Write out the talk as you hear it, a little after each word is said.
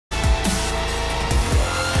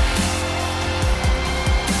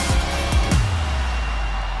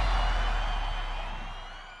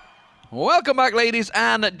Welcome back, ladies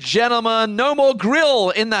and gentlemen. No more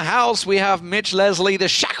grill in the house. We have Mitch Leslie. The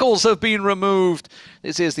shackles have been removed.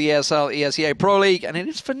 This is the ESL ESEA Pro League, and it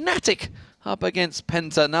is Fnatic up against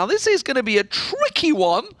PENTA. Now, this is going to be a tricky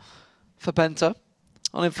one for PENTA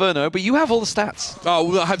on Inferno, but you have all the stats. Oh,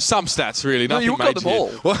 well, I have some stats, really. No, Nothing you've got them all.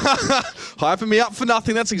 Hyping me up for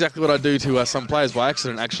nothing. That's exactly what I do to some players by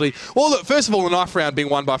accident, actually. Well, look, first of all, the knife round being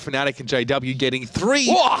won by Fnatic and JW, getting 3.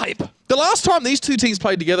 Wipe! The last time these two teams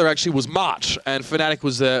played together actually was March, and Fnatic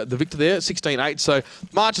was the victor there, 16-8. So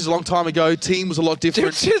March is a long time ago. Team was a lot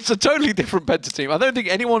different. It's a totally different PENTA team. I don't think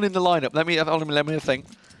anyone in the lineup. Let me think.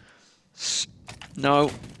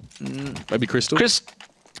 No. Maybe Crystal.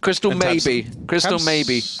 Crystal And maybe. Tabson. Crystal Tabs?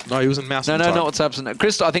 maybe. No, he was in Mouse. No, not Tabson.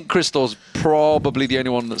 Crystal. I think Crystal's probably the only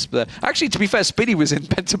one that's there. Actually, to be fair, Spiddy was in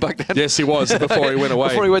PENTA back then. Yes, he was before he went away.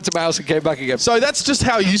 Before he went to Mouse and came back again. So that's just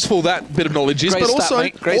how useful that bit of knowledge is. Great But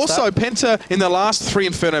stat, also PENTA in their last 3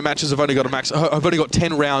 Inferno matches have only got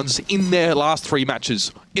 10 rounds in their last 3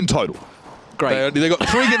 matches in total. Great. They got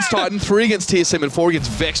 3 against Titan, 3 against TSM, and 4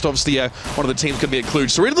 against Vexed. Obviously, one of the teams can be at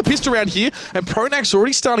Cluj. So we're into the pistol round here, and Pronak's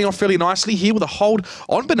already starting off fairly nicely here with a hold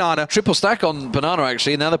on Banana. Triple stack on Banana,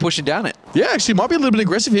 actually, and now they're pushing down it. Yeah, actually, might be a little bit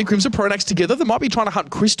aggressive here. Crimson Pronak's together. They might be trying to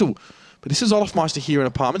hunt Crystal. But this is Olofmeister here in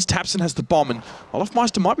Apartments. Tabson has the bomb, and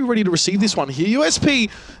Olofmeister might be ready to receive this one here.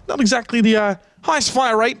 USP, not exactly the highest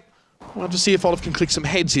fire rate. We'll have to see if Olof can click some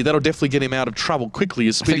heads here. That'll definitely get him out of trouble quickly.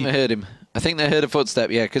 As I think they heard him. I think they heard a footstep,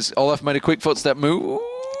 yeah, because Olaf made a quick footstep move.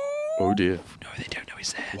 Oh dear. No, they don't know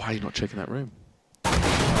he's there. Why are you not checking that room?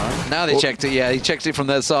 Now they checked it, yeah, he checked it from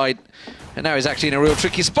their side. And now he's actually in a real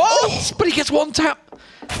tricky spot. Oh, but he gets 1 tap.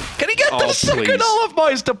 Can he get the second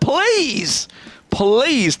Olofmeister, please?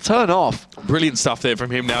 Please turn off. Brilliant stuff there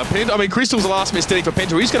from him now. I mean, Crystal's the last man standing for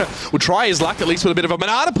PENTA. He's going to try his luck, at least with a bit of a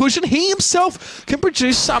Banana push, and he himself can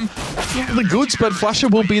produce some of the goods, but Flusher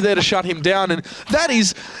will be there to shut him down, and that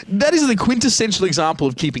is the quintessential example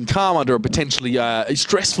of keeping calm under a potentially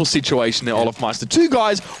stressful situation there, Olofmeister. 2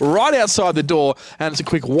 guys right outside the door, and it's a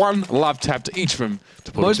quick 1 love tap to each of them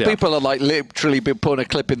to put Most him down. people are like literally been putting a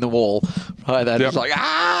clip in the wall right there. It's like,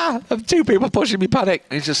 I have 2 people pushing me, panic.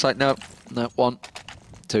 And he's just like, no, 1,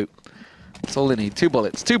 2. That's all they need. 2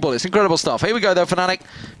 bullets. 2 bullets. Incredible stuff. Here we go, though, Fnatic.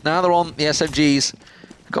 Now they're on the SMGs.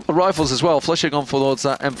 A couple of rifles as well. Flushing on towards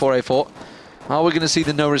that M4A4. Are we going to see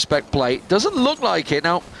the no respect play? Doesn't look like it.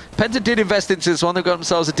 Now, PENTA did invest into this one. They've got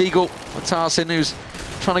themselves a Deagle. Tarsin, who's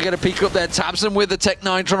trying to get a peek up there. Tabson with the Tech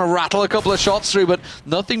 9 trying to rattle a couple of shots through, but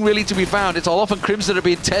nothing really to be found. It's Olof and Crimson that are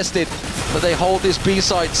being tested, but they hold this B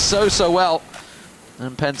side so well.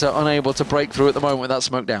 And PENTA unable to break through at the moment with that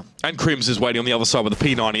smoke down. And Crims is waiting on the other side with the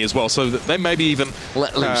P90 as well, so they maybe even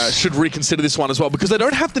should reconsider this one as well, because they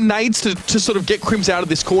don't have the nades to sort of get Crims out of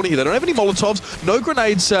this corner here. They don't have any Molotovs, no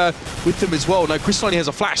grenades with them as well. No, Crystal only has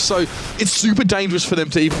a flash, so it's super dangerous for them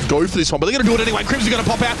to even go for this one, but they're going to do it anyway. Crims is going to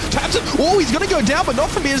pop out. Tabson, oh, he's going to go down, but not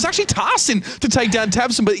from here. It's actually Tarsin to take down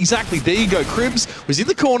Tabson, but exactly, there you go. Crims was in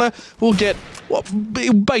the corner, will get, well,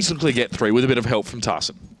 basically get 3 with a bit of help from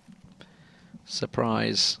Tarsin.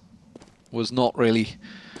 Surprise was not really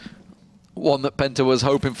one that PENTA was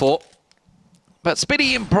hoping for. But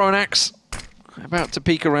Spiddy and Pronax about to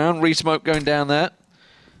peek around. Resmoke going down there.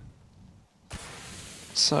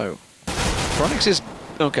 So, Pronax is...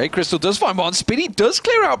 Okay, Crystal does find one. Spiddy does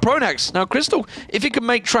clear out Pronax. Now, Crystal, if he can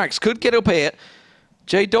make tracks, could get up here.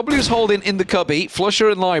 JW's holding in the cubby. Flusher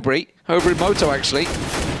and Library. Over in Moto, actually.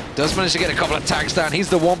 Does manage to get a couple of tags down. He's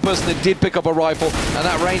the one person that did pick up a rifle, and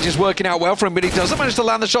that range is working out well for him, but he doesn't manage to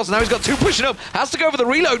land the shots. Now he's got 2 pushing up, has to go for the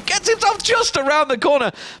reload, gets himself just around the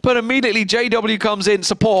corner, but immediately JW comes in,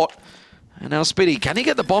 support. And now Spiddy, can he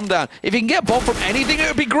get the bomb down? If he can get bomb from anything, it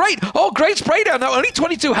would be great. Oh, great spray down. Now only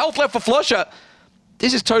 22 health left for Flusher.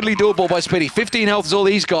 This is totally doable by Spiddy. 15 health is all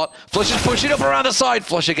he's got. Flusher's pushing up around the side.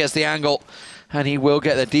 Flusher gets the angle, and he will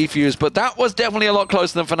get the defuse, but that was definitely a lot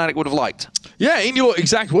closer than Fnatic would have liked. Yeah, in your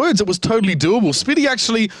exact words, it was totally doable. Spiddy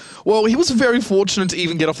actually, well, he was very fortunate to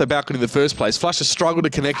even get off the balcony in the first place. Flusher struggled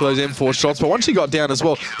to connect those M4 shots, but once he got down as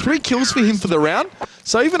well, 3 kills for him for the round.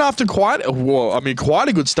 So even after quite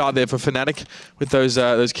a good start there for Fnatic with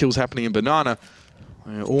those kills happening in Banana,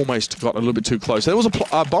 almost got a little bit too close. There was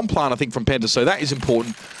a bomb plant, I think, from PENTA, so that is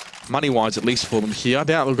important. Money-wise, at least for them here. I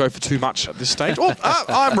doubt they'll go for too much at this stage. Oh,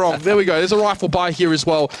 I'm wrong. There we go. There's a rifle buy here as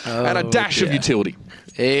well, and a dash of utility.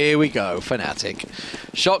 Here we go, Fnatic.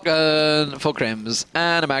 Shotgun for Crims,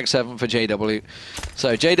 and a Mag 7 for JW.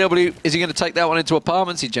 So JW, is he going to take that one into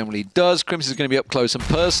Apartments? He generally does. Crims is going to be up close and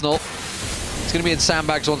personal. It's going to be in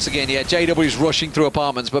sandbags once again. Yeah, JW is rushing through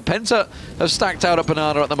Apartments, but PENTA have stacked out at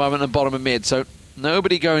Banana at the moment and bottom and mid, so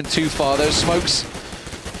nobody going too far. Those smokes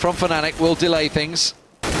from Fnatic will delay things.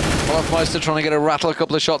 Olafmeister trying to get rattle a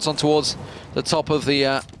couple of shots on towards the top of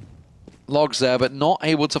the logs there, but not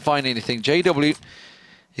able to find anything. JW,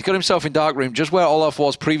 he's got himself in dark room, just where Olaf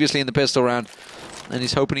was previously in the pistol round, and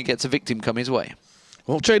he's hoping he gets a victim come his way.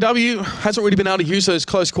 Well, JW hasn't really been able to use those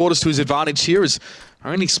close quarters to his advantage here, as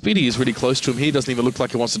only Spitty is really close to him. He doesn't even look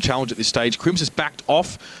like he wants to challenge at this stage. Crims has backed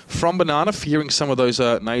off from Banana, fearing some of those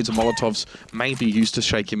nades and Molotovs may be used to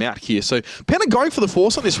shake him out here. So PENTA going for the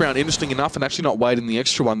force on this round, interesting enough, and actually not waiting the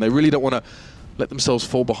extra one. They really don't want to let themselves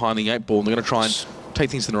fall behind the 8 ball, and they're going to try and take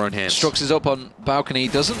things in their own hands. Strux is up on balcony,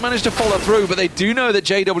 doesn't manage to follow through, but they do know that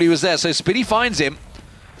JW was there, so Spitty finds him.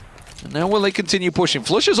 And now will they continue pushing?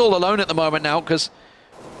 Flusher's all alone at the moment now, because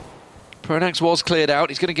Pronax was cleared out.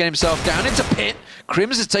 He's going to get himself down into pit.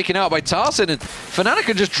 Crims is taken out by Tarsin, and Fnatic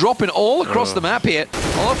are just dropping all across the map here.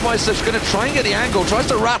 Olafmeister's going to try and get the angle, tries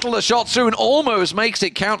to rattle the shot through, and almost makes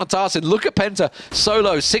it count on Tarsin. Look at PENTA,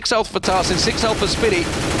 solo, 6 health for Tarsin, 6 health for Spitty.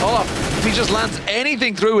 Olaf, if he just lands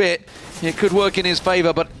anything through it could work in his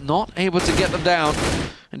favor, but not able to get them down.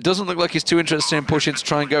 It doesn't look like he's too interested in pushing to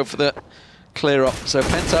try and go for the clear up. So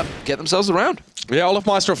PENTA get themselves around. Yeah,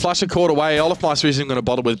 Olafmeister a flusher caught away. Olafmeister isn't going to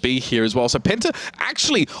bother with B here as well. So PENTA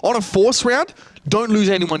actually on a force round, don't lose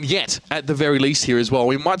anyone yet at the very least here as well.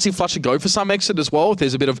 We might see Flusher go for some exit as well if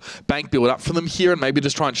there's a bit of bank build up for them here, and maybe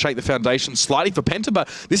just try and shake the foundation slightly for PENTA. But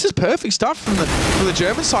this is perfect stuff from the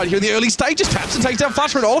German side here in the early stages. Taps and takes down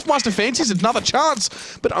Flusher, and Olafmeister fancies another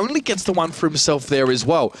chance, but only gets the one for himself there as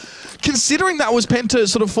well. Considering that was PENTA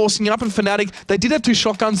sort of forcing it up, and Fnatic, they did have 2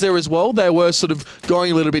 shotguns there as well. They were sort of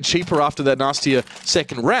going a little bit cheaper after that nastier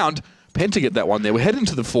second round. PENTA get that one there. We're heading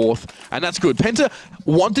to the 4th, and that's good. PENTA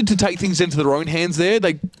wanted to take things into their own hands there.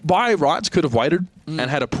 They, by rights, could have waited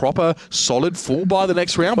and had a proper, solid full buy the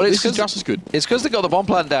next round, but this is just as good. It's because they got the bomb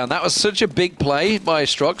plant down. That was such a big play by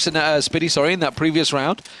Strux and Spitty, sorry, in that previous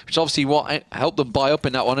round, which obviously what helped them buy up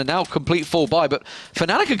in that one, and now complete full buy. But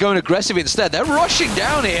Fnatic are going aggressive instead. They're rushing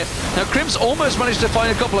down here. Now, Crims almost managed to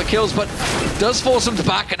find a couple of kills, but does force them to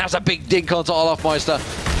back, and that's a big dink onto Olafmeister.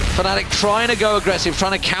 Fnatic trying to go aggressive,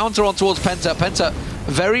 trying to counter on towards PENTA. PENTA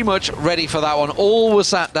very much ready for that one. All was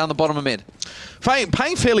sat down the bottom of mid.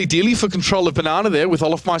 Paying fairly dearly for control of Banana there, with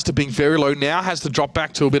Olafmeister being very low now, has to drop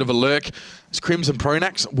back to a bit of a lurk. As Crims and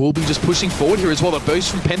Pronax will be just pushing forward here as well. The boost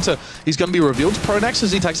from PENTA is going to be revealed to Pronax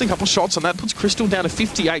as he takes a couple shots, and that puts Crystal down to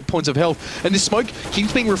 58 points of health. And this smoke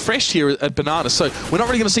keeps being refreshed here at Banana, so we're not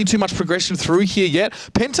really going to see too much progression through here yet.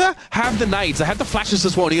 PENTA have the nades, they have the flashes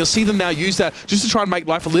as well, and you'll see them now use that just to try and make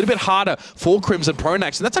life a little bit harder for Crims and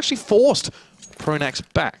Pronax, and that's actually forced Pronax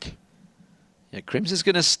back. Yeah, Crims is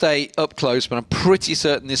going to stay up close, but I'm pretty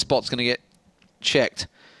certain this spot's going to get checked.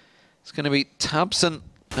 It's going to be Tarsin,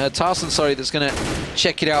 that's going to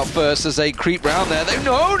check it out first as they creep round there.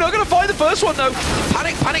 No, not going to find the first one, though.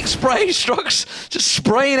 Panic spray. Strux just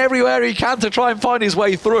spraying everywhere he can to try and find his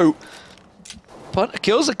way through. But a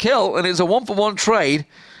kill's a kill, and it's a 1-for-1 trade.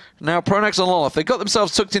 Now, Pronax and Olaf, they got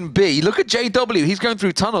themselves tucked in B. Look at JW. He's going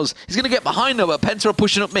through tunnels. He's going to get behind them, but PENTA are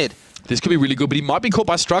pushing up mid. This could be really good, but he might be caught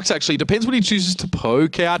by Strux, actually. Depends what he chooses to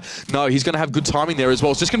poke out. No, he's going to have good timing there as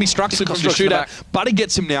well. It's just going to be Strux looking to shoot out. Buddy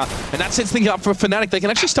gets him now, and that sets things up for Fnatic. They can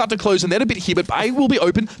actually start to close in there a bit here, but A will be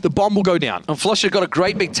open. The bomb will go down. And Flusher got a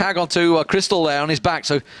great big tag onto Crystal there on his back.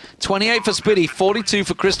 So 28 for Spitty, 42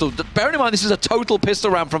 for Crystal. Bearing in mind, this is a total pistol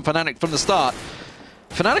round from Fnatic from the start.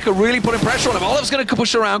 Fnatic are really putting pressure on him. Olaf's going to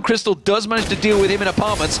push around. Crystal does manage to deal with him in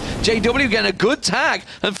apartments. JW getting a good tag,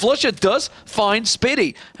 and Flusher does find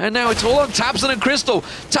Spitty. And now it's all on Tabson and Crystal.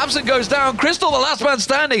 Tabson goes down. Crystal, the last man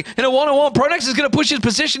standing, in a one-on-one. Pronax is going to push his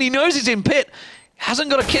position. He knows he's in pit. Hasn't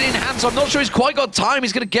got a kid in hand, so I'm not sure he's quite got time.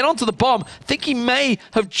 He's going to get onto the bomb. Think he may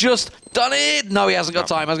have just done it. No, he hasn't got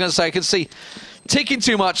time. I was going to say, I can see ticking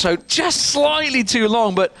too much, so just slightly too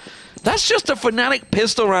long, but that's just a Fnatic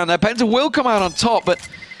pistol round there. PENTA will come out on top, but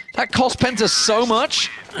that cost PENTA so much.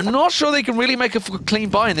 I'm not sure they can really make a clean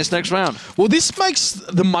buy in this next round. Well, this makes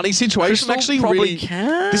the money situation Crystal actually really...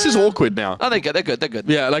 This is awkward now. Oh, they're good. They're good.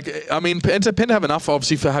 Yeah, like, I mean, PENTA have enough,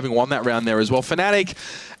 obviously, for having won that round there as well. Fnatic,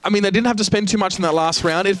 I mean, they didn't have to spend too much in that last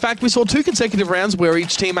round. In fact, we saw 2 consecutive rounds where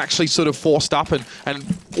each team actually sort of forced up and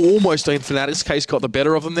almost, in Fnatic's case, got the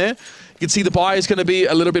better of them there. You can see the buy is going to be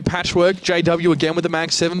a little bit patchwork. JW again with the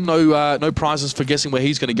Mag 7. No prizes for guessing where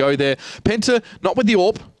he's going to go there. PENTA, not with the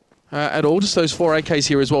AWP at all. Just those 4 AKs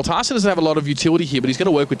here as well. Tarsin doesn't have a lot of utility here, but he's going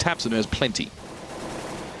to work with Taps and there's plenty.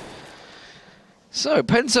 So,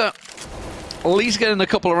 PENTA at least getting a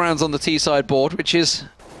couple of rounds on the T-side board, which is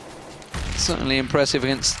certainly impressive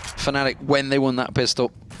against Fnatic when they won that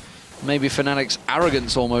pistol. Maybe Fnatic's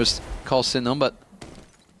arrogance almost costing them, but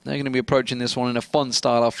they're going to be approaching this one in a fun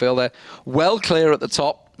style, I feel. They're well clear at the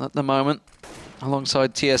top at the moment.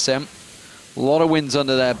 alongside TSM. A lot of wins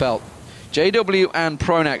under their belt. JW and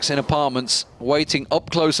Pronax in apartments, waiting up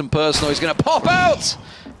close and personal. He's going to pop out!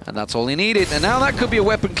 And that's all he needed. And now that could be a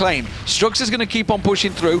weapon claim. Strux is going to keep on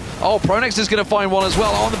pushing through. Oh, Pronax is going to find one as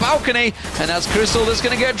well on the balcony. And that's Crystal that's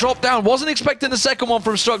going to get dropped down. Wasn't expecting the second one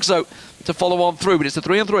from Strux, though, to follow on through, but it's a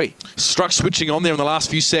 3-on-3. Strux switching on there in the last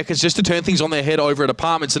few seconds just to turn things on their head over at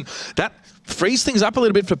apartments. And that frees things up a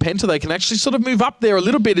little bit for Penta. They can actually sort of move up there a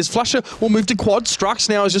little bit as Flusher will move to quad. Strux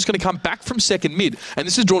now is just going to come back from second mid, and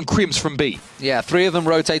this is drawn Crims from B. Yeah, 3 of them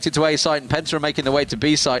rotated to A site, and Penta are making their way to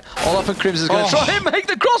B site. Olaf and Crims is going to try and make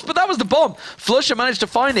the cross, but that was the bomb. Flusher managed to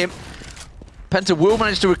find him. Penta will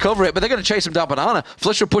manage to recover it, but they're going to chase him down banana.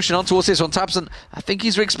 Flusher pushing on towards this one. Tabson, I think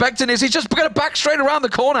he's expecting this. He's just going to back straight around the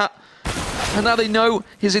corner. And now they know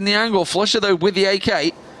he's in the angle. Flusher, though, with the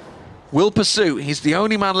AK, will pursue. He's the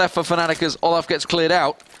only man left for Fnatic as Olaf gets cleared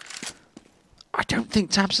out. I don't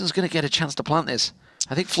think Tabson's going to get a chance to plant this.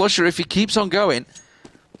 I think Flusher, if he keeps on going...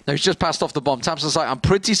 No, he's just passed off the bomb. Tabson's like, I'm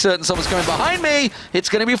pretty certain someone's coming behind me. It's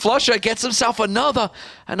going to be Flusher. Gets himself another.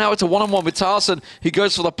 And now it's a one-on-one with Tarson. He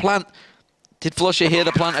goes for the plant. Did Flusher hear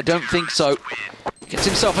the plant? I don't think so. Gets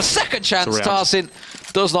himself a second chance. Tarson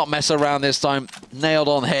does not mess around this time. Nailed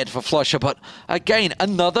on head for Flusher. But again,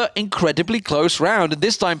 another incredibly close round. And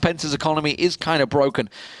this time, Penta's economy is kind of broken.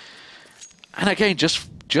 And again, just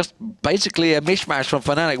basically a mishmash from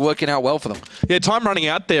Fnatic working out well for them. Yeah, time running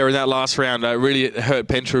out there in that last round really hurt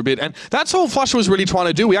Penta a bit. And that's all Flusher was really trying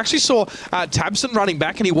to do. We actually saw Tabson running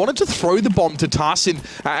back, and he wanted to throw the bomb to Tarson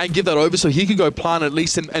and give that over so he could go plant at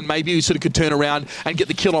least, and maybe he sort of could turn around and get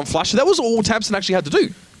the kill on Flusher. That was all Tabson actually had to do.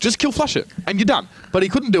 Just kill Flusher, and you're done. But he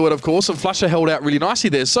couldn't do it, of course, and Flusher held out really nicely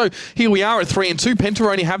there. So here we are at 3-2. Penta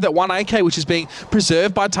only have that one AK, which is being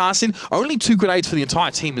preserved by Tarson. Only 2 grenades for the entire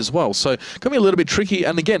team as well. So going to be a little bit tricky.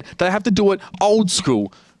 And again, they have to do it old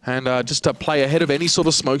school and just to play ahead of any sort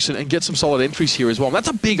of smokes and get some solid entries here as well. And that's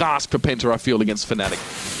a big ask for Penta, I feel, against Fnatic.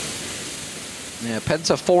 Yeah,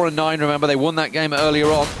 Penta 4-9. Remember, they won that game earlier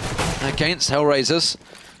on against Hellraisers.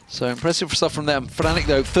 So impressive stuff from them. Fnatic,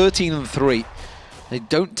 though, 13-3. They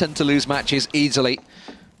don't tend to lose matches easily.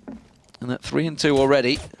 And at 3-2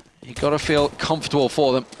 already, you've got to feel comfortable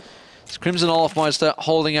for them. It's Crimson Olafmeister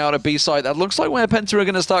holding out a B site. That looks like where Penta are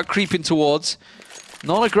going to start creeping towards.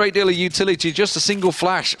 Not a great deal of utility, just a single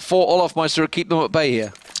flash for Olafmeister to keep them at bay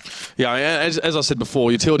here. Yeah, as I said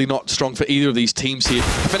before, utility not strong for either of these teams here.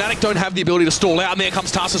 Fnatic don't have the ability to stall out, and there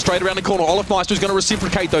comes Tarson straight around the corner. Olafmeister is going to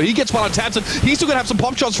reciprocate, though. He gets one on Tabson. He's still going to have some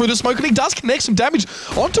pop shots through the smoke, and he does connect some damage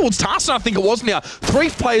on towards Tarson, I think it was now. 3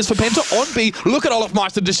 players for Penta on B. Look at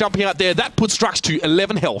Olafmeister just jumping out there. That puts Strux to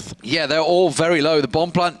 11 health. Yeah, they're all very low. The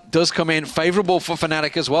bomb plant does come in favourable for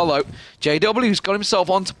Fnatic as well, though. JW, who's got himself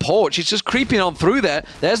onto porch, he's just creeping on through there.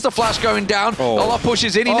 There's the flash going down. Olaf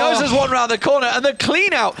pushes in. He knows there's one around the corner, and the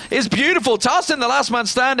clean out is beautiful. Tarson, the last man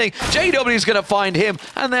standing. JW is going to find him,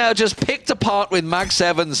 and they are just picked apart with Mag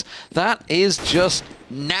 7s. That is just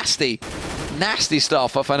nasty, nasty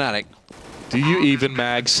stuff for Fnatic. Do you even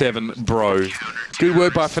Mag 7, bro? Good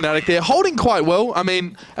work by Fnatic there. Holding quite well. I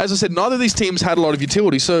mean, as I said, neither of these teams had a lot of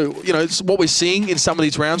utility. So, you know, what we're seeing in some of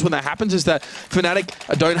these rounds when that happens is that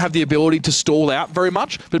Fnatic don't have the ability to stall out very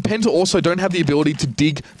much, but Penta also don't have the ability to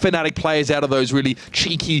dig Fnatic players out of those really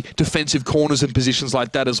cheeky defensive corners and positions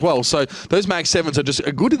like that as well. So those Mag 7s are just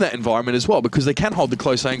good in that environment as well because they can hold the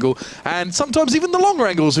close angle and sometimes even the longer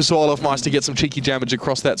angles. We saw Olafmeister to get some cheeky damage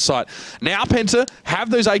across that site. Now Penta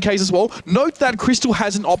have those AKs as well. Note that Crystal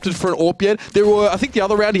hasn't opted for an AWP yet. There were, I think the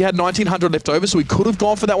other round he had 1900 left over, so he could have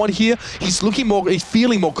gone for that one here. He's looking more, he's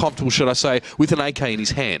feeling more comfortable, should I say, with an AK in his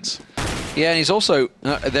hands. Yeah, and he's also,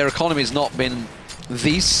 their economy's not been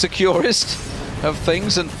the securest of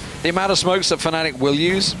things, and the amount of smokes that Fnatic will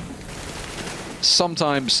use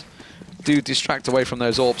sometimes do distract away from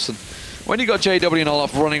those AWPs. And when you got JW and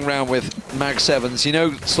Olaf running around with Mag 7s, you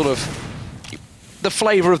know sort of the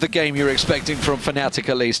flavour of the game you're expecting from Fnatic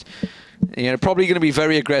at least. You know, probably going to be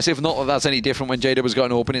very aggressive. Not that that's any different when JW's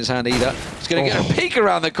got an AWP in his hand either. He's going to get a peek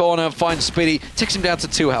around the corner and find Spitty. Takes him down to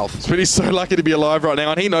 2 health. Spitty's so lucky to be alive right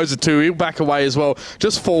now, and he knows it too. He'll back away as well.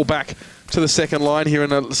 Just fall back to the second line here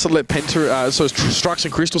and sort of let Penta, so Strux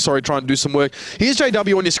and Crystal, sorry, try and do some work. Here's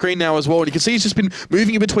JW on your screen now as well, and you can see he's just been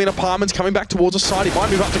moving in between apartments, coming back towards the side. He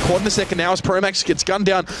might move up to quad in a second now as Promax gets gunned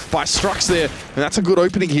down by Strux there. And that's a good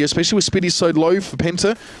opening here, especially with Spitty so low for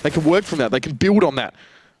Penta. They can work from that. They can build on that.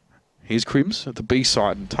 Here's Crims at the B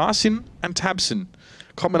side, and Tarson and Tabson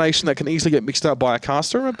combination that can easily get mixed up by a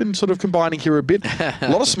caster. I've been sort of combining here a bit. A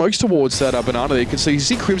lot of smokes towards that banana there. You can see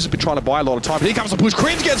Crims has been trying to buy a lot of time. But here comes the push.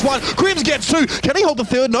 Crims gets one. Crims gets two. Can he hold the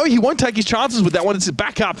third? No, he won't take his chances with that one. It's a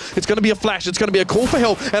back up. It's going to be a flash. It's going to be a call for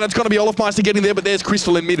help. And it's going to be Olafmeister getting there. But there's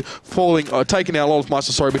Crystal in mid falling, taking out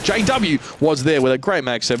Olafmeister, sorry. But JW was there with a great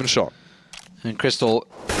Mag 7 shot. And Crystal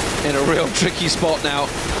in a real tricky spot now.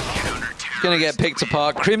 Going to get picked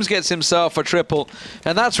apart. Crims gets himself a triple.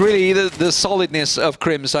 And that's really the solidness of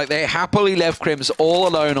Crims. Like, they happily left Crims all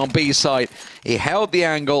alone on B side. He held the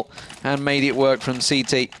angle and made it work from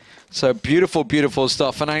CT. So beautiful, beautiful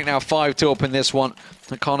stuff. Fnatic now 5-2 up in this one.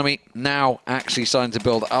 Economy now actually starting to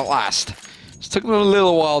build at last. It's took them a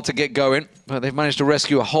little while to get going, but they've managed to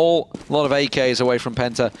rescue a whole lot of AKs away from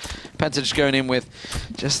Penta. Penta just going in with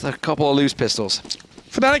just a couple of loose pistols.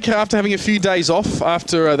 Fnatic, after having a few days off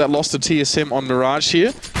after that loss to TSM on Mirage here,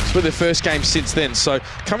 it's been their first game since then, so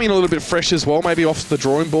coming in a little bit fresh as well, maybe off the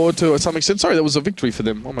drawing board to some extent. Sorry, that was a victory for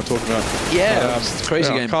them. What am I talking about? Yeah, it's a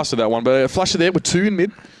crazy game. I casted that one, but Flusher there with 2 in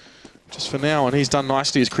mid. Just for now, and he's done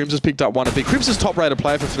nicely as Crims has picked up one of B. Crims is top-rated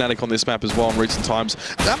player for Fnatic on this map as well in recent times.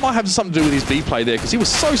 That might have something to do with his B play there, because he was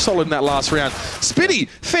so solid in that last round. Spitty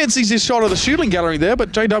fancies his shot of the shooting gallery there,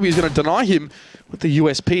 but JW is going to deny him with the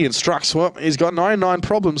USP and Strux. Well, he's got 99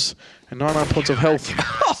 problems and 99 points of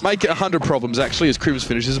health. Make it 100 problems, actually, as Crims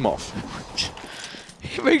finishes him off.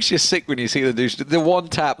 It makes you sick when you see the one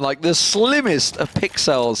tap, like the slimmest of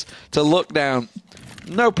pixels to look down.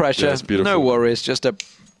 No pressure, Yeah, no worries, just a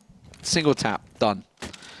single tap, done.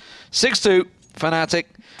 6-2, Fnatic.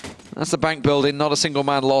 That's the bank building, not a single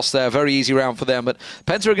man lost there. Very easy round for them, but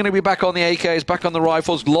Penta are going to be back on the AKs, back on the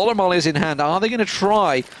rifles. A lot of mollies in hand. Are they going to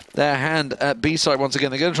try their hand at B side once again?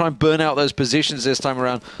 They're going to try and burn out those positions this time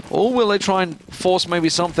around, or will they try and force maybe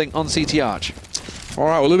something on CT Arch? All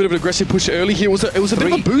right, well, a little bit of an aggressive push early here. It was a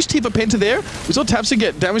bit of a boost here for Penta there. We saw Tabson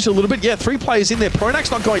get damaged a little bit. Yeah, 3 players in there.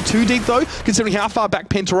 Pronak's not going too deep, though, considering how far back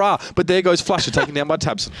Penta are. But there goes Flusher, taken down by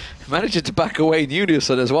Tabson. Managing to back away in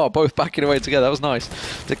unison as well, both backing away together. That was nice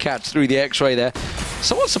to catch through the X-ray there.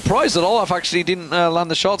 Somewhat surprised that Olaf actually didn't land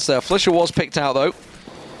the shots there. Flusher was picked out, though.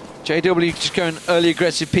 JW just going early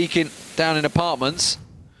aggressive, peeking down in apartments.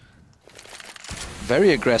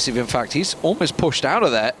 Very aggressive, in fact. He's almost pushed out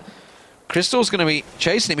of there. Crystal's going to be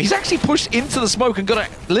chasing him. He's actually pushed into the smoke and got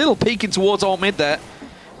a little peeking towards alt mid there.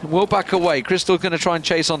 And will back away. Crystal's going to try and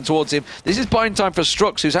chase on towards him. This is buying time for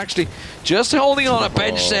Strux, who's actually just holding on a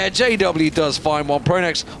bench there. JW does find one.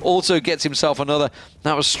 Pronax also gets himself another.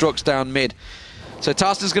 That was Strux down mid. So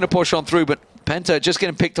Tarston's going to push on through, but Penta just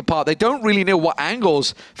getting picked apart. They don't really know what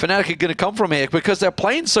angles Fnatic are going to come from here because they're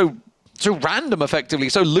playing so random, effectively,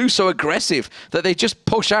 so loose, so aggressive, that they just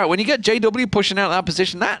push out. When you get JW pushing out that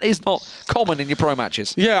position, that is not common in your pro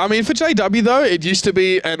matches. Yeah, I mean, for JW, though, it used to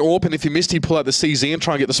be an AWP, and if he missed, he'd pull out the CZ and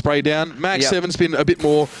try and get the spray down. Mag 7's been a bit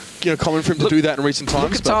more common for him to do that in recent times.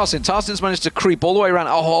 Look at Tarsin. Tarsin's managed to creep all the way around.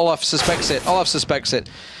 Oh, Olaf suspects it. Olaf suspects it.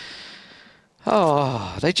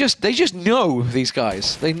 Oh, they just know, these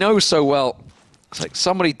guys. They know so well. It's like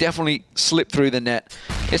somebody definitely slipped through the net.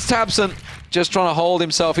 It's Tabson just trying to hold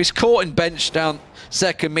himself. He's caught in bench down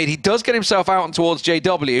second mid. He does get himself out and towards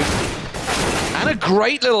JW. And a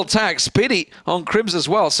great little tag, Spitty on Crims as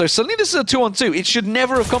well. So suddenly this is a 2-on-2. It should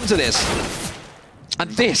never have come to this.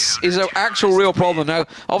 And this is an actual real problem. Now,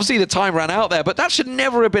 obviously the time ran out there, but that should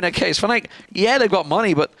never have been a case. Fnatic, yeah, they've got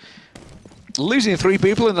money, but losing 3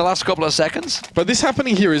 people in the last couple of seconds. But this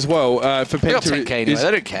happening here as well for Penta. They got 10K anyway,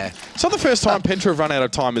 they don't care. It's not the first time Penta have run out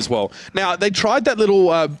of time as well. Now, they tried that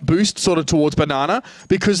little boost sort of towards Banana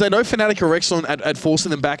because they know Fnatic are excellent at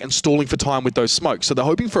forcing them back and stalling for time with those smokes. So they're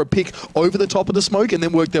hoping for a pick over the top of the smoke and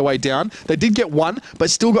then work their way down. They did get one, but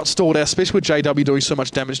still got stalled out, especially with JW doing so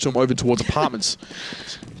much damage to him over towards apartments.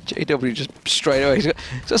 JW just straight away. He's got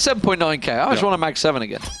 7.9k. I just want a Mag 7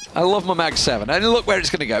 again. I love my Mag 7. And look where it's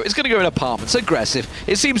going to go. It's going to go in apartments. Aggressive.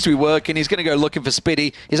 It seems to be working. He's going to go looking for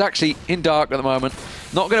Spitty. He's actually in dark at the moment.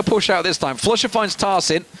 Not going to push out this time. Flusher finds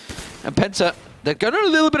Tarsin. And Penta, they're going a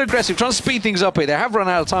little bit aggressive, trying to speed things up here. They have run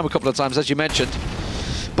out of time a couple of times, as you mentioned.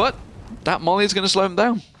 But that molly is going to slow them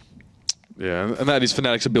down. Yeah, and that is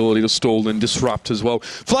Fnatic's ability to stall and disrupt as well.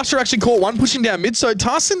 Flusher actually caught one, pushing down mid, so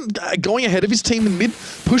Tarsin going ahead of his team in mid,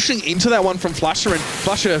 pushing into that one from Flusher, and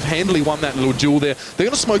Flusher have handily won that little duel there. They're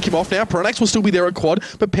going to smoke him off now. Pronax will still be there at quad,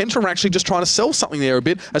 but Penta are actually just trying to sell something there a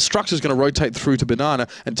bit, as Structure's going to rotate through to Banana,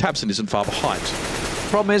 and Tabson isn't far behind.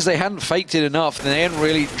 Problem is they hadn't faked it enough, and they hadn't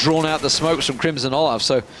really drawn out the smokes from Crimson Olaf,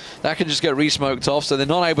 so that can just get re-smoked off, so they're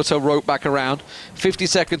not able to rope back around. 50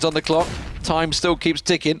 seconds on the clock. Time still keeps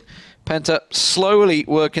ticking. Penta slowly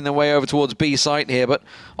working their way over towards B site here, but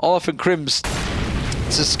Olaf and Crims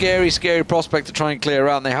It's a scary, scary prospect to try and clear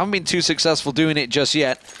out, and they haven't been too successful doing it just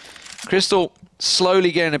yet. Crystal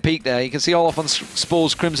slowly getting a peek there. You can see Olaf on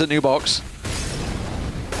Spall's Crimson new box.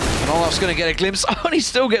 And Olaf's going to get a glimpse. Oh, and he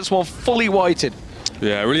still gets one fully whited.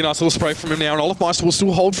 Yeah, really nice little spray from him now, and Olafmeister will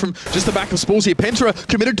still hold from just the back of Spalls here. PENTA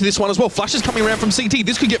committed to this one as well. Flash is coming around from CT.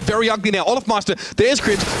 This could get very ugly now. Olafmeister, there's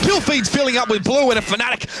Crims. Kill feeds filling up with blue, and a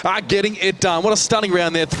Fnatic are getting it done. What a stunning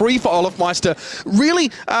round there. 3 for Olafmeister. Really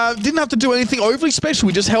didn't have to do anything overly special.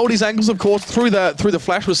 We just held his angles, of course, through the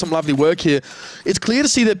flash with some lovely work here. It's clear to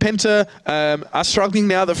see that PENTA are struggling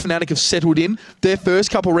now that Fnatic have settled in. Their first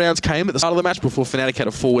couple rounds came at the start of the match before Fnatic had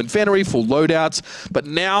a full Inferno, full loadouts. But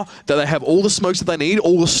now that they have all the smokes that they need,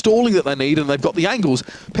 all the stalling that they need, and they've got the angles,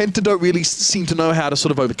 PENTA don't really seem to know how to sort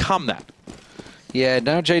of overcome that. Yeah,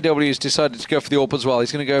 now JW's decided to go for the AWP as well. He's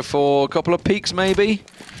going to go for a couple of peeks maybe.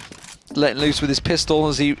 Letting loose with his pistol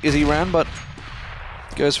as he ran, but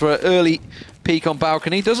goes for an early peek on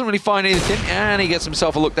balcony. Doesn't really find anything, and he gets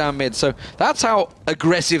himself a look down mid. So that's how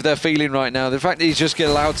aggressive they're feeling right now. The fact that he's just get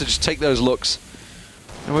allowed to just take those looks.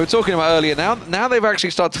 And we were talking about earlier, now they've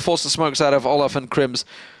actually started to force the smokes out of Olaf and Crims.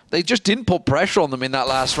 They just didn't put pressure on them in that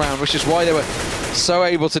last round, which is why they were so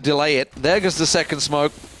able to delay it. There goes the second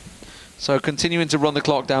smoke. So continuing to run the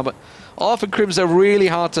clock down. But Olaf and Crims are really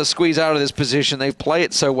hard to squeeze out of this position. They play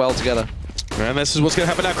it so well together. And this is what's going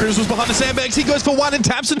to happen now. Crims was behind the sandbags. He goes for one, and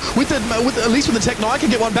Tamsin, at least with the Tech 9, can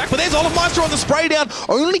get one back. But there's Olafmeister on the spray down.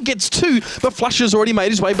 Only gets 2, but Flusher's already made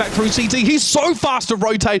his way back through CT. He's so fast to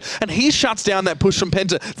rotate, and he shuts down that push from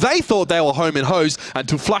PENTA. They thought they were home and hosed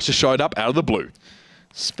until Flusher showed up out of the blue.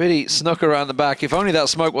 Spitty snuck around the back. If only that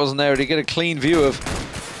smoke wasn't there, he'd get a clean view of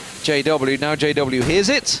JW. Now JW hears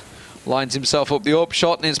it, lines himself up the AWP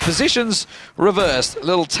shot, and his position's reversed. A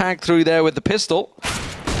little tag through there with the pistol.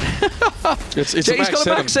 It's he's got a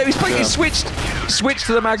mag 7. He's switched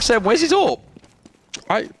to the mag 7. Where's his AWP?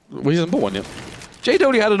 Well, he hasn't bought one yet.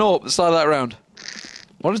 JW had an AWP at the start of that round.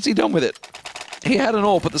 What has he done with it? He had an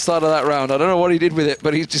AWP at the start of that round. I don't know what he did with it,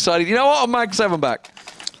 but he's decided, you know what, I'm mag 7 back.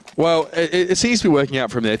 Well, it seems to be working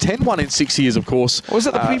out from there. 10-1 in 6 years, of course. Or was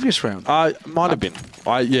that the previous round? Might have been.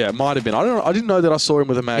 Yeah, it might have been. I didn't know that I saw him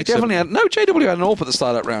with a mag. He definitely had. No, JW had an AWP at the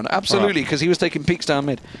start of that round. Absolutely, because he was taking peeks down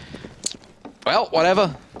mid. Well,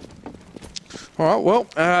 whatever. All right, well,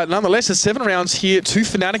 nonetheless, there's 7 rounds here. 2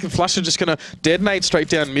 Fnatic, and Flusher just going to detonate straight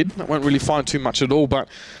down mid. I won't really find too much at all, but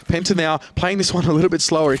PENTA now playing this one a little bit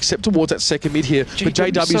slower, except towards that second mid here. But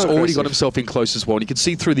JW's already got himself in close as well, and you can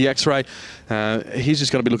see through the X-ray, he's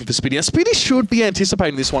just going to be looking for Spitty. Now, Spitty should be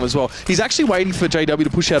anticipating this one as well. He's actually waiting for JW to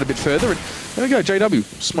push out a bit further, and there we go, JW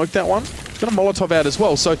smoked that one. He's got a Molotov out as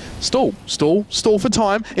well, so stall for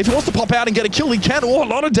time. If he wants to pop out and get a kill, he can. Oh, a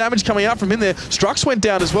lot of damage coming out from in there. Strux went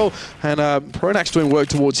down as well, and Pronax doing work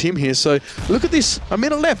towards him here. So look at this, a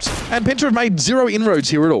minute left, and PENTA have made 0 inroads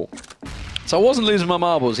here at all. So I wasn't losing my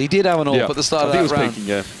marbles. He did have an AWP at the start of that round. Peaking,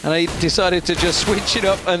 yeah. And he decided to just switch it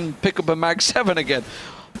up and pick up a mag 7 again.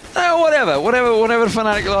 Whatever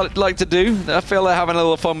Fnatic like to do. I feel they're having a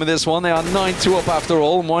little fun with this one. They are 9-2 up after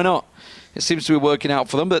all, and why not? It seems to be working out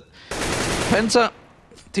for them, but PENTA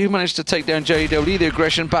do manage to take down JW, the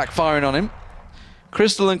aggression backfiring on him.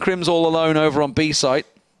 Crystal and Crims all alone over on B site.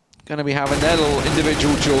 Going to be having their little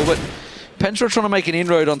individual duel, but PENTA are trying to make an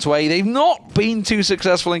inroad onto A. They've not been too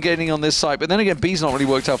successful in getting on this site, but then again, B's not really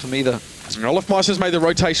worked out for them either. Olafmeister's made the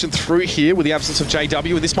rotation through here with the absence of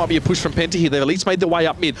JW, and this might be a push from PENTA here. They've at least made their way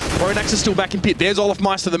up mid. Pronax is still back in pit. There's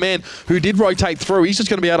Olafmeister, the man who did rotate through. He's just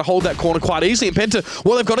going to be able to hold that corner quite easily. And PENTA,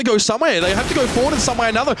 well, they've got to go somewhere. They have to go forward in some way or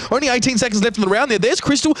another. Only 18 seconds left in the round there. There's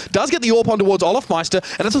Crystal, does get the AWP on towards Olafmeister,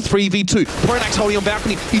 and it's a 3v2. Pronax holding on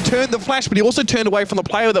balcony. He turned the flash, but he also turned away from the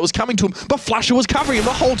player that was coming to him. But Flusher was covering him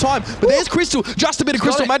the whole time. But there's Crystal, just a bit of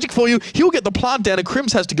Crystal magic for you. He'll get the plant down, and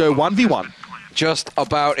Crims has to go 1v1. Just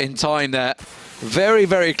about in time there. Very,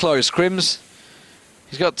 very close. Crims,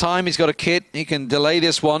 he's got time, he's got a kit, he can delay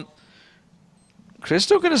this one.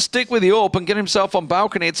 Crystal going to stick with the AWP and get himself on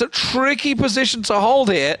balcony. It's a tricky position to hold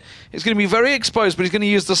here. He's going to be very exposed, but he's going to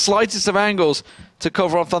use the slightest of angles to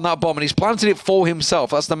cover off on that bomb, and he's planted it for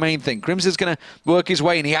himself. That's the main thing. Crims is going to work his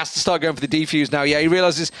way, and he has to start going for the defuse now. Yeah, he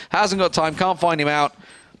realizes hasn't got time, can't find him out.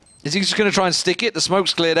 Is he just going to try and stick it? The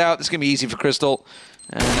smoke's cleared out. It's going to be easy for Crystal.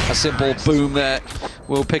 And a simple boom there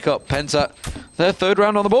will pick up PENTA. Their 3rd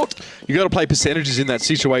round on the board. You got to play percentages in that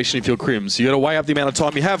situation if you're Crims. You got to weigh up the amount of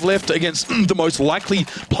time you have left against the most likely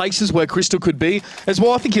places where Crystal could be. As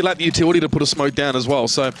well, I think he lacked the utility to put a smoke down as well.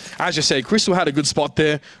 So, as you said, Crystal had a good spot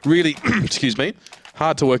there. Really, excuse me,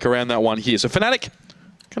 hard to work around that one here. So, Fnatic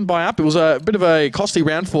can buy up. It was a bit of a costly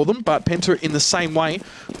round for them, but PENTA in the same way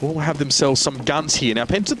will have themselves some guns here. Now,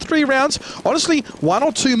 PENTA 3 rounds. Honestly, 1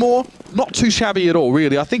 or 2 more not too shabby at all,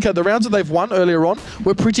 really. I think the rounds that they've won earlier on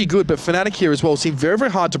were pretty good, but Fnatic here as well seem very,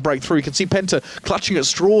 very hard to break through. You can see Penta clutching at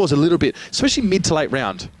straws a little bit, especially mid to late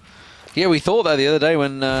round. Yeah, we thought that the other day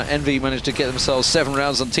when Envy managed to get themselves 7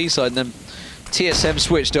 rounds on T-side, and then TSM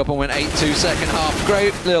switched up and went 8-2 second half.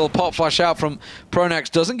 Great little pop flash out from Pronax.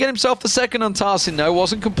 Doesn't get himself the second on Tarsin, though.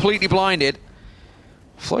 Wasn't completely blinded.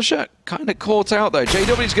 Flusher kind of caught out, though.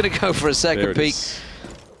 JW's going to go for a second peek.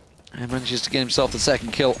 And manages to get himself the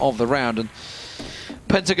second kill of the round. And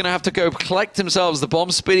Penta going to have to go collect themselves the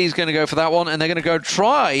bomb. Spiddy's going to go for that one, and they're going to go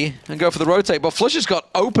try and go for the rotate. But Flusher's got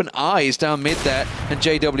open eyes down mid there, and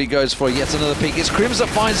JW goes for yet another peek. It's Crims that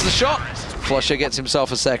finds the shot. Flusher gets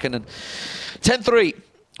himself a second, and 10-3.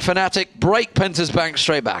 Fnatic break Penta's bank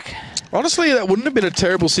straight back. Honestly, that wouldn't have been a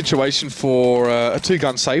terrible situation for a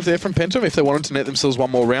two-gun save there from Penta if they wanted to net themselves one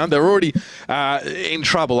more round. They're already in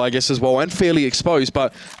trouble, I guess, as well, and fairly exposed.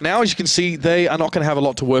 But now, as you can see, they are not going to have a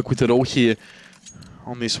lot to work with at all here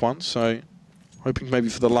on this one. So, hoping maybe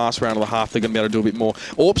for the last round of the half, they're going to be able to do a bit more.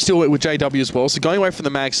 Orb still with JW as well, so going away from the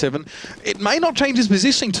Mag 7. It may not change his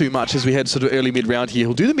positioning too much as we head sort of early mid-round here.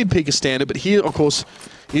 He'll do the mid-peak as standard, but here, of course,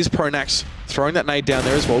 is Pronax throwing that nade down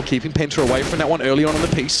there as well, keeping Penta away from that one early on in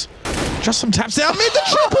the piece. Just some taps down mid, the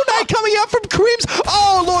triple nade coming out from Crims.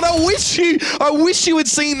 Oh Lord, I wish you had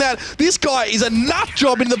seen that. This guy is a nut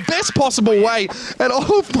job in the best possible way. And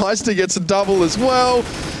Meister gets a double as well.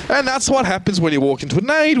 And that's what happens when you walk into a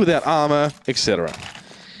nade without armor, etc.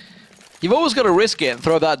 You've always got to risk it and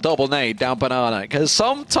throw that double nade down Banana, because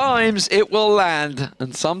sometimes it will land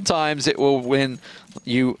and sometimes it will win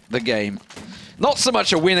you the game. Not so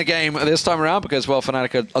much a win a game this time around because, well,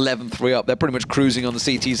 Fnatic are 11-3 up. They're pretty much cruising on the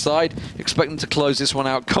CT side. Expecting to close this one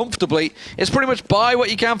out comfortably. It's pretty much buy what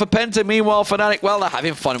you can for Penta. Meanwhile, Fnatic, well, they're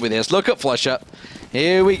having fun with this. Look at Flusher.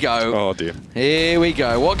 Here we go. Oh, dear. Here we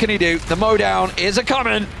go. What can he do? The mowdown is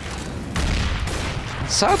a-coming.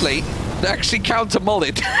 Sadly, they actually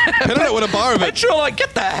counter-mullied. They don't want a bar of it. Petra like,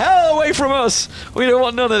 get the hell away from us. We don't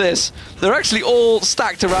want none of this. They're actually all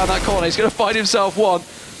stacked around that corner. He's going to find himself one.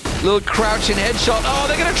 Little crouching headshot. Oh,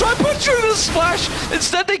 they're going to try and push through the splash.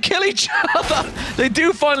 Instead, they kill each other. They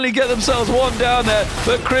do finally get themselves one down there,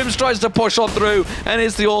 but Crims tries to push on through, and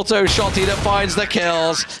it's the auto shotty that finds the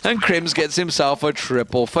kills, and Crims gets himself a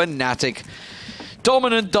triple. Fnatic.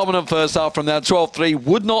 Dominant first half from that 12-3.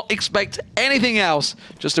 Would not expect anything else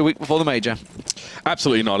just a week before the major.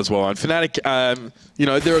 Absolutely not as well. And Fnatic, you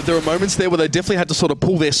know, there are moments there where they definitely had to sort of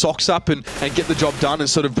pull their socks up and get the job done and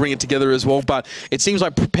sort of bring it together as well. But it seems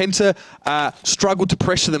like Penta struggled to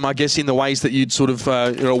pressure them, I guess, in the ways that you'd sort of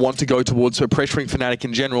you know, want to go towards pressuring Fnatic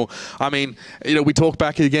in general. I mean, you know, we talk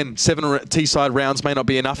back again, 7 T-side rounds may not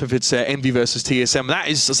be enough if it's Envy versus TSM. That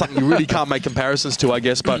is something you really can't make comparisons to, I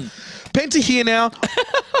guess. But Penta here now.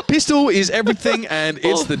 Pistol is everything, and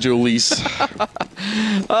it's the Julies.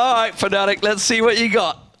 All right, Fnatic, let's see what you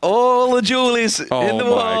got. All the Julies in the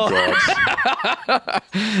wall. God.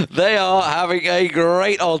 They are having a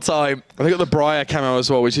great old time. They got the Briar camo as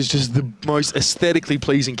well, which is just the most aesthetically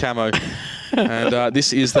pleasing camo. And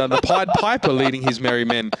this is the Pied Piper leading his merry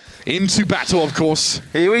men into battle, of course.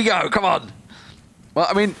 Here we go. Come on. Well,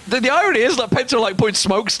 I mean, the irony is that Penta are like putting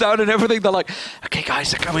smokes down and everything. They're like, okay, guys,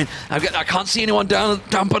 they're coming. I can't see anyone down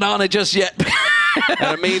Banana just yet.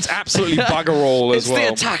 And it means absolutely bugger all as well.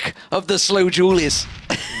 It's the attack of the slow Julius.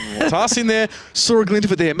 Tarsin there, saw a glint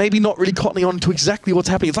of it there. Maybe not really cottoning on to exactly what's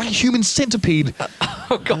happening. It's like a human centipede.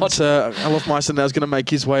 Oh, God. Meister now is going to make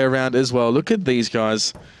his way around as well. Look at these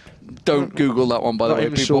guys. Don't Google that one, by the way, Not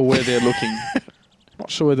even sure where they're looking. Not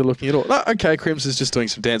sure where they're looking at all. No, okay, Crims is just doing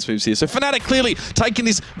some dance moves here. So Fnatic clearly taking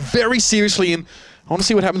this very seriously, and I want to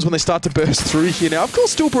see what happens when they start to burst through here now. Of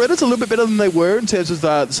course, still Beretta's a little bit better than they were in terms of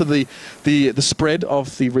the spread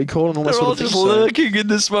of the recall and all that sort of thing. They're all just lurking in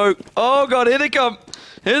the smoke. Oh, God, here they come.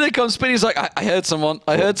 Here they come. Spinny's like, I heard someone.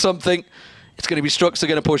 I heard something. It's going to be Strux. They're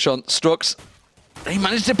going to push on. Strux. He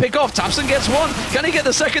managed to pick off. Tapson gets one. Can he get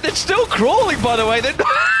the second? They're still crawling, by the way.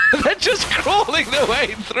 They're just crawling their way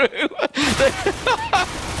through.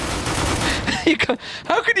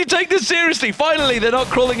 How can you take this seriously? Finally, they're not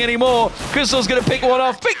crawling anymore. Crystal's going to pick one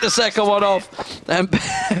off, pick the second one off, and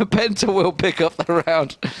Penta will pick up the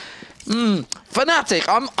round. Fnatic,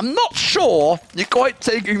 I'm not sure you're quite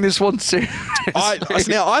taking this one seriously.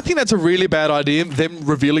 Now, I think that's a really bad idea, them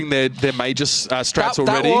revealing their major strats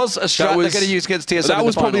already. That was a strat they're going to use against TSM. That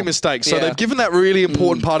was probably a mistake. So they've given that really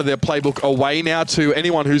important part of their playbook away now to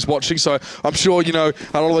anyone who's watching. So I'm sure, you know,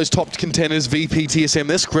 a lot of those top contenders, VP, TSM,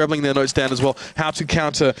 they're scribbling their notes down as well, how to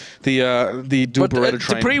counter the dual Beretta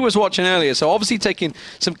train. Dupree was watching earlier, so obviously taking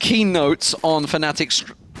some key notes on Fnatic's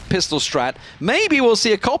pistol strat. Maybe we'll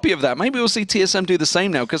see a copy of that. Maybe we'll see TSM do the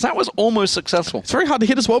same now, because that was almost successful. It's very hard to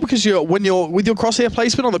hit as well, because when you're with your crosshair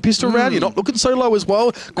placement on the pistol round, you're not looking so low as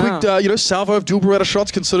well. Quick, salvo of dual Beretta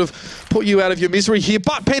shots can sort of put you out of your misery here.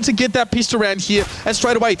 But Penta get that pistol round here, and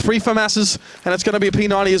straight away 3 FAMASs, and it's going to be a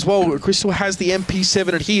P90 as well. Crystal has the MP7,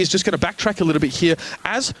 and he is just going to backtrack a little bit here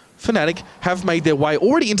as Fnatic have made their way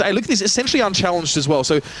already into A. Look at this, essentially unchallenged as well.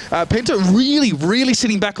 So Penta really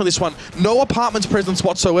sitting back on this one. No apartments presence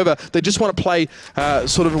whatsoever. They just want to play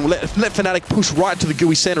sort of let Fnatic push right to the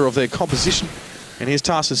gooey center of their composition. And here's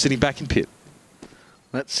Tarson sitting back in pit.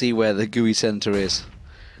 Let's see where the gooey center is.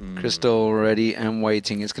 Crystal ready and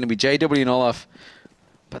waiting. It's going to be JW and Olaf.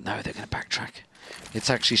 But no, they're going to backtrack. It's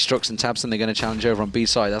actually Strux and Tabson they're going to challenge over on B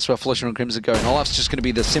side. That's where Flusher and Crims are going. Olaf's just going to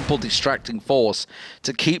be the simple distracting force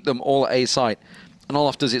to keep them all at A site. And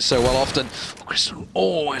Olaf does it so well often. Crystal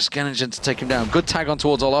always managing to take him down. Good tag on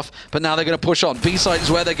towards Olaf, but now they're going to push on. B side is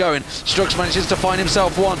where they're going. Strux manages to find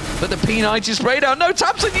himself one, but the P90 sprayed out. No,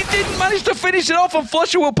 Tabson, you didn't manage to finish it off, and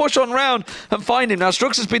Flusher will push on round and find him. Now,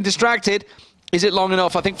 Strux has been distracted. Is it long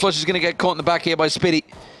enough? I think Flusher's going to get caught in the back here by Spitty.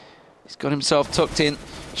 He's got himself tucked in.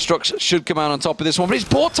 Strux should come out on top of this one, but it's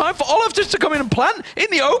bought time for Olaf just to come in and plant in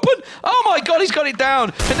the open. Oh my god, he's got it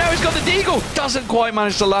down. And now he's got the deagle. Doesn't quite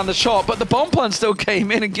manage to land the shot, but the bomb plant still came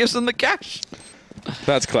in and gives them the cash.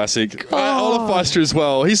 That's classic. Olaf Meister as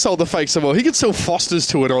well. He sold the fake so well. He could sell Fosters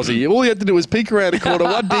to an Aussie. All he had to do was peek around the corner,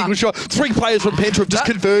 one deagle shot. 3 players from Penta have just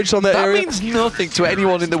converged on that area. That means nothing to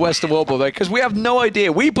anyone in the Western world, because we have no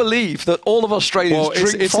idea. We believe that all of Australians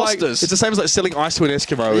drink Fosters. It's the same as like selling ice to an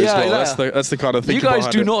Eskimo as well. That's the kind of thing. You guys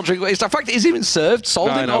do not drink. In fact, it is even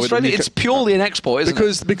sold in Australia. It's purely an export, isn't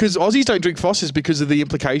it? Because Aussies don't drink Fosters because of the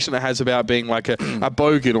implication it has about being like a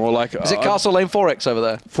bogan or like. Is it Castle Lane 4X over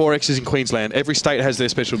there? 4X is in Queensland. Every state has their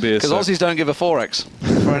special beer. Because Aussies don't give a 4X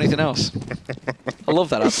for anything else. I love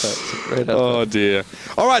that advert. It's a great advert. Oh dear.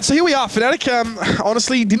 All right, so here we are. Fnatic,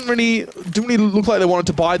 honestly, didn't really look like they wanted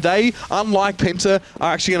to buy. They, unlike Penta,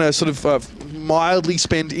 are actually going to sort of mildly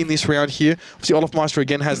spend in this round here. Obviously, Olaf Meister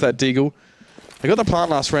again has that deagle. They got the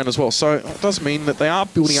plant last round as well, so it does mean that they are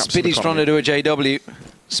building up. Spitty's trying to do a JW.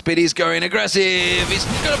 Spitty's going aggressive. He's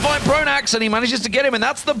going to find Pronax, and he manages to get him, and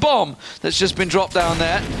that's the bomb that's just been dropped down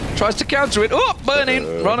there. Tries to counter it. Oh,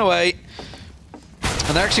 burning. Run away.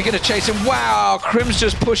 And they're actually going to chase him. Wow, Crims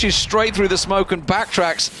just pushes straight through the smoke and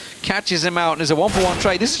backtracks, catches him out, and is a 1-for-1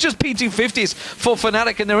 trade. This is just P250s for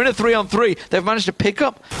Fnatic, and they're in a 3-on-3. They've managed to pick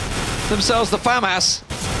up themselves the FAMAS.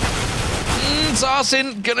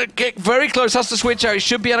 Zarsin going to get very close, has to switch out. He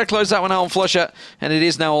should be able to close that one out on Flusher, and it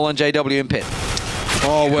is now all on JW in pit.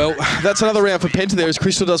 Oh, well, that's another round for Penta there as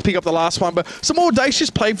Crystal does pick up the last one. But some more audacious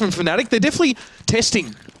play from Fnatic. They're definitely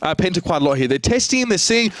testing Penta quite a lot here. They're testing, they're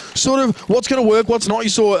seeing sort of what's going to work, what's not. You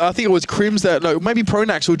saw, I think it was Crims that, no, maybe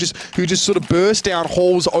Pronax who just sort of burst down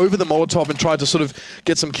holes over the Molotov and tried to sort of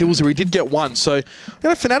get some kills there. He did get one. So,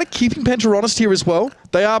 Fnatic keeping Penta honest here as well.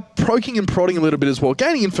 They are poking and prodding a little bit as well,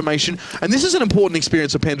 gaining information. And this is an important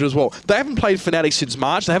experience for Penta as well. They haven't played Fnatic since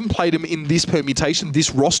March. They haven't played him in this permutation,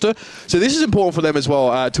 this roster. So this is important for them as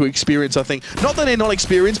well to experience, I think. Not that they're not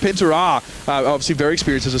experienced. Penta are obviously very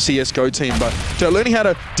experienced as a CSGO team. But learning how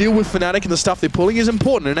to deal with Fnatic and the stuff they're pulling is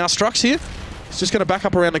important. And now Strux here. He's just going to back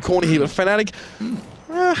up around the corner here. But Fnatic,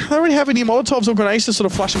 they don't really have any Molotovs or grenades to sort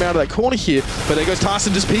of flush him out of that corner here. But there goes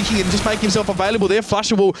Tarson just peeking and just making himself available there.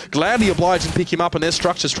 Flusher will gladly oblige and pick him up. And there's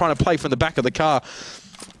Strux just trying to play from the back of the car.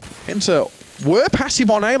 Penta were passive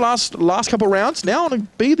on A last couple of rounds. Now on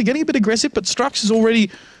B, they're getting a bit aggressive. But Strux is already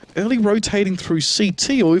early rotating through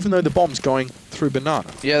CT, or even though the bomb's going through Banana.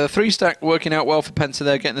 Yeah, the 3-stack working out well for Penta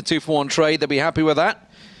there, getting the 2-for-1 trade. They'll be happy with that.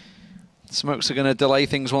 Smokes are going to delay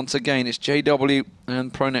things once again. It's JW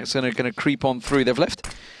and Pronax going to creep on through. They've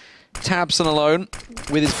left Tabson alone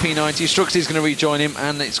with his P90. Struxy's going to rejoin him,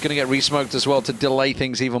 and it's going to get re-smoked as well to delay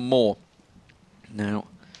things even more. Now,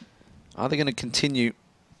 are they going to continue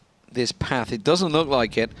this path? It doesn't look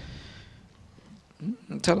like it.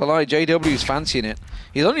 Tell a lie, JW's fancying it.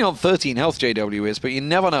 He's only on 13 health, JW is, but you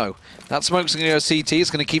never know. That smoke's going to go CT.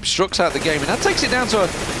 It's going to keep Strux out of the game, and that takes it down to a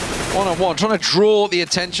one-on-one, trying to draw the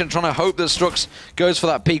attention, trying to hope that Strux goes for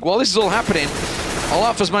that peak. While this is all happening,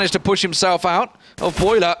 Olaf has managed to push himself out of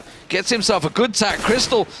Boiler, gets himself a good tack.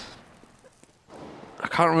 Crystal, I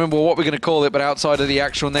can't remember what we're going to call it, but outside of the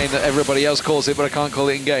actual name that everybody else calls it, but I can't call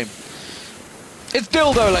it in-game. It's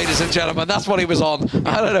Dildo, ladies and gentlemen. That's what he was on.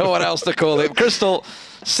 I don't know what else to call it. Crystal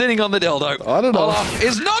sitting on the dildo. I don't know. Olaf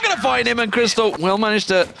is not going to find him, and Crystal will manage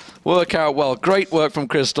to work out well. Great work from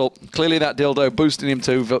Crystal. Clearly that dildo boosting him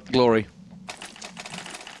to glory.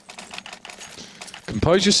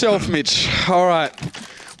 Compose yourself, Mitch. All right.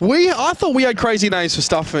 I thought we had crazy names for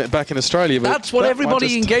stuff back in Australia. But that's what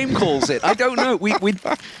everybody in game calls it. I don't know. We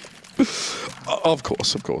Of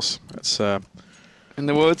course. That's in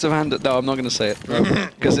the words of Hand. No, I'm not going to say it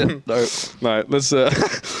because no. Let's. We're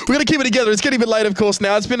going to keep it together. It's getting a bit late, of course.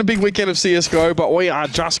 Now it's been a big weekend of CS:GO, but we are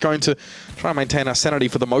just going to try and maintain our sanity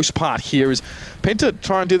for the most part. Here is PENTA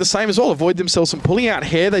try and do the same as well. Avoid themselves from pulling out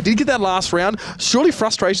hair. They did get that last round. Surely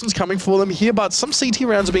frustrations coming for them here, but some CT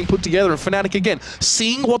rounds are being put together. And Fnatic again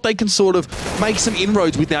seeing what they can sort of make some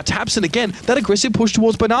inroads with now. Tabson again that aggressive push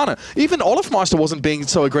towards Banana. Even Olofmeister wasn't being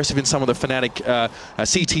so aggressive in some of the Fnatic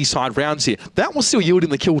CT side rounds here. That was still yielding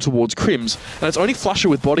the kill towards Crims, and it's only Flusher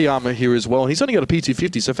with body armor here as well. And he's only got a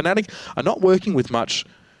P250, so Fnatic are not working with much,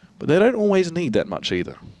 but they don't always need that much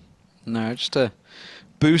either. No, just a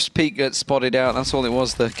boost peak gets spotted out. That's all it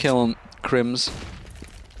was, the kill on Crims.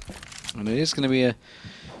 And it is going to be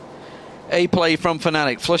a play from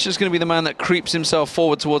Fnatic. Flusher's going to be the man that creeps himself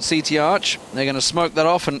forward towards CT Arch. They're going to smoke that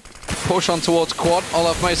off and push on towards Quad.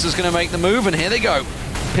 Olofmeister's going to make the move, and here they go.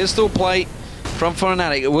 Pistol play from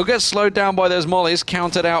Fnatic. It will get slowed down by those mollies,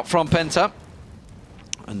 countered out from PENTA.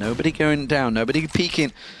 And nobody going down, nobody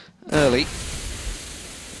peeking early.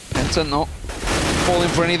 PENTA not falling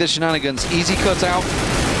for any of the shenanigans. Easy cut out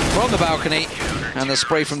from the balcony, and the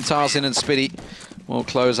spray from Tarsin and Spitty will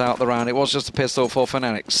close out the round. It was just a pistol for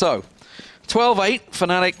Fnatic. So, 12-8,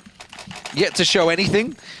 Fnatic yet to show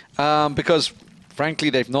anything, because frankly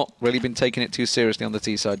they've not really been taking it too seriously on the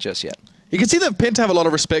T side just yet. You can see that PENTA have a lot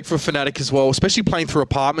of respect for Fnatic as well, especially playing through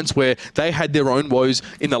apartments where they had their own woes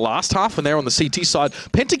in the last half when they're on the CT side.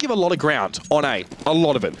 PENTA give a lot of ground on A, a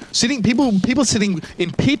lot of it. People sitting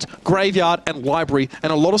in pit, graveyard, and library,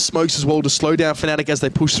 and a lot of smokes as well to slow down Fnatic as they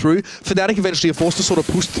push through. Fnatic eventually are forced to sort of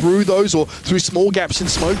push through those or through small gaps in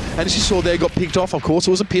smoke, and as you saw there, got picked off. Of course,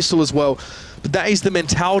 it was a pistol as well. But that is the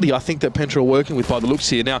mentality I think that PENTA are working with by the looks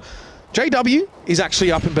here. Now, JW is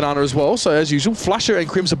actually up in Banana as well, so as usual, Flusher and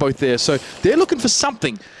Crims are both there, so they're looking for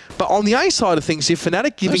something. But on the A side of things here,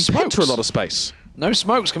 Fnatic giving PENTA a lot of space. No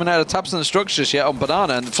smokes coming out of Tabson and Structures yet on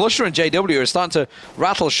Banana, and Flusher and JW are starting to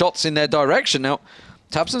rattle shots in their direction. Now,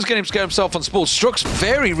 Tabson's getting himself on spool. Strux,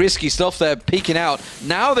 very risky stuff there, peeking out.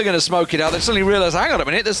 Now they're going to smoke it out. They suddenly realise, hang on a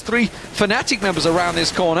minute, there's 3 Fnatic members around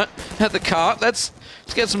this corner at the cart. Let's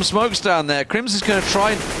get some smokes down there. Crims is going to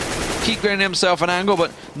try and keep getting himself an angle,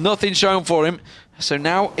 but nothing shown for him. So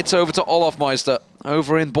now it's over to Olofmeister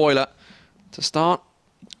over in Boiler to start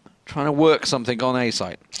trying to work something on A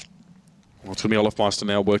side. Well, it's going to be Olofmeister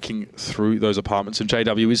now working through those apartments, and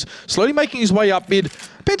JW is slowly making his way up mid.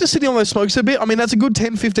 PENTA sitting on those smokes a bit. I mean, that's a good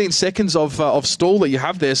 10-15 seconds of stall that you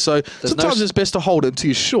have there, so sometimes it's best to hold it until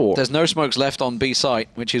you're sure. There's no smokes left on B site,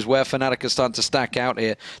 which is where Fnatic are starting to stack out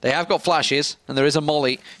here. They have got flashes, and there is a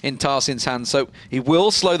molly in Tarsin's hand, so he will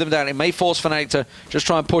slow them down. It may force Fnatic to just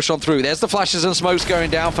try and push on through. There's the flashes and smokes going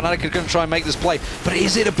down. Fnatic are going to try and make this play, but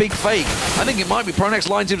is it a big fake? I think it might be. Pronex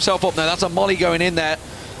lines himself up now. That's a molly going in there.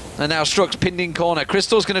 And now Strux pinned in corner.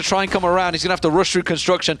 Crystal's going to try and come around. He's going to have to rush through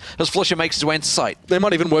construction as Flusher makes his way into sight. They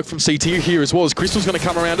might even work from CT here as well, as Crystal's going to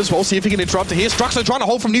come around as well. See if he can interrupt it here. Strux are trying to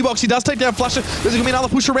hold from New Box. He does take down Flusher. There's going to be another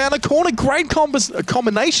push around the corner. Great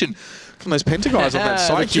combination from those PENTA guys on that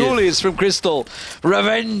side. The Julius from Crystal.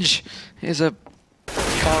 Revenge is a...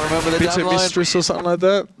 can't remember the Bits of Mistress or something like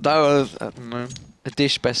that. No, no. A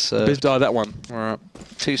dish best served. Oh, that one. All right.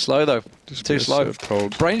 Too slow though. Too slow.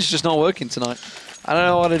 Cold. Brain's just not working tonight. I don't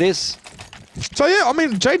know what it is. So yeah, I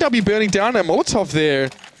mean, JW burning down that Molotov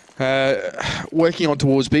there, working on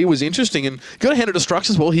towards B was interesting, and got to hand it to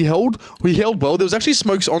Strux as well. He held well. There was actually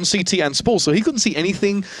smokes on CT and Spool, so he couldn't see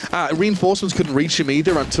anything. Reinforcements couldn't reach him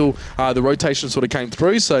either until the rotation sort of came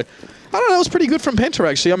through. So I don't know, it was pretty good from PENTA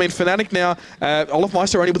actually. I mean, Fnatic now,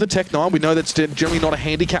 Olofmeister only with a Tech 9. We know that's generally not a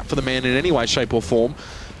handicap for the man in any way, shape or form.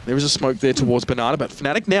 There is a smoke there towards Banana, but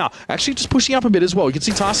Fnatic now actually just pushing up a bit as well. You can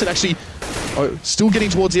see Tarsin actually still getting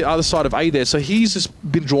towards the other side of A there, so he's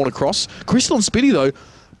just been drawn across. Crystal and Spitty though,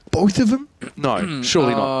 both of them? No,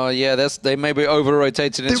 surely not. Yeah, they may be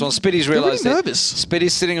over-rotated in this one. Spitty's realised really nervous.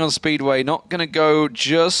 Spitty's sitting on Speedway, not going to go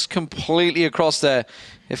just completely across there.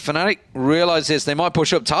 If Fnatic realise this, they might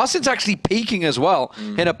push up. Tarsin's actually peeking as well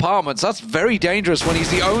in apartments. That's very dangerous when he's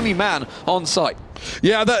the only man on site.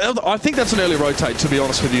 Yeah, I think that's an early rotate, to be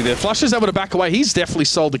honest with you there. Flusher's able to back away. He's definitely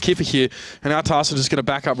sold the kipper here. And now Tarsin's just going to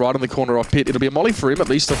back up right in the corner off pit. It'll be a molly for him, at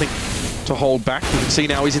least, I think. to hold back. You can see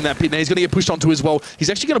now he's in that pit now. He's going to get pushed onto as well. He's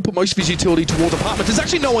actually going to put most of his utility towards Apartment. There's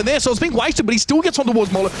actually no one there, so it's being wasted, but he still gets on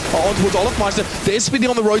towards Olafmeister. There's Spinny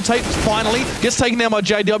on the rotate, finally. Gets taken down by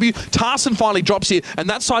JW. Tarson finally drops here, and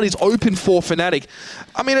that side is open for Fnatic.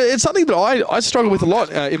 I mean, it's something that I struggle with a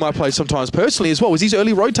lot in my play sometimes personally as well, is these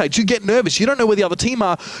early rotates. You get nervous. You don't know where the other team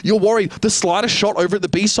are. You're worried. The slightest shot over at the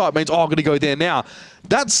B side means, oh, I'm going to go there now.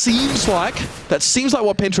 That seems like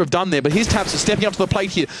what Penta have done there, but his Taps are stepping up to the plate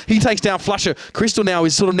here. He takes down Flusher. Crystal now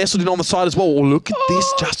is sort of nestled in on the side as well. Oh, look at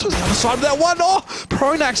this, just on the other side of that one. Oh,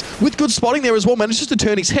 Pronax with good spotting there as well, manages to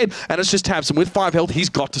turn his head, and it's just Taps, and with 5 health, he's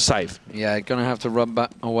got to save. Yeah, going to have to run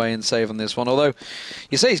back away and save on this one, although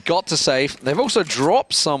you say he's got to save. They've also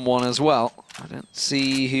dropped someone as well. I don't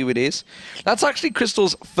see who it is. That's actually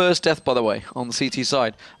Crystal's first death, by the way, on the CT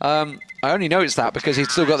side. I only noticed that because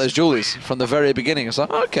he'd still got those jewelries from the very beginning. I was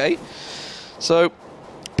like, okay. So,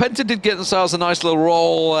 Penta did get themselves a nice little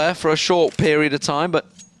roll there for a short period of time, but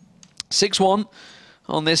 6-1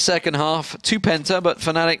 on this second half to Penta, but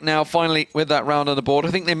Fnatic now finally with that round on the board.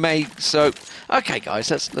 I think they may, so, okay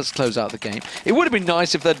guys, let's close out the game. It would have been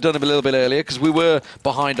nice if they'd done it a little bit earlier, because we were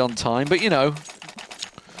behind on time, but you know,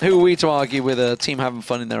 who are we to argue with a team having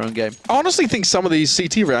fun in their own game? I honestly think some of these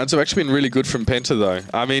CT rounds have actually been really good from Penta, though.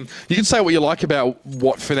 I mean, you can say what you like about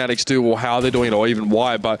what Fnatic's do or how they're doing it or even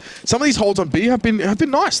why, but some of these holds on B have been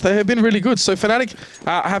nice. They have been really good. So Fnatic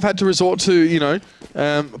have had to resort to, you know,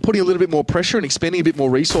 putting a little bit more pressure and expending a bit more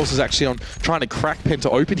resources actually on trying to crack Penta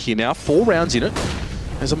open here now. 4 rounds in it.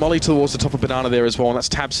 There's a molly towards the top of Banana there as well, and that's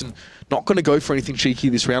Tabson not going to go for anything cheeky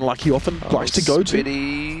this round like he often likes to go to.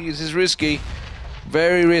 This is risky.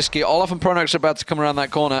 Very risky. Olaf and Pronax are about to come around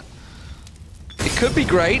that corner. It could be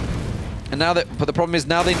great. And now but the problem is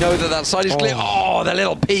now they know that that side is clear. Oh, the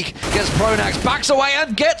little peek gets Pronax, backs away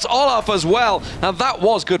and gets Olaf as well. Now that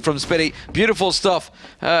was good from Spitty. Beautiful stuff.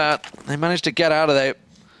 They managed to get out of there.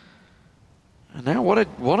 And now what are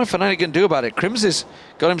Fnatic going to do about it? Crims has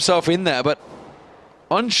got himself in there, but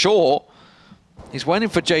unsure. He's waiting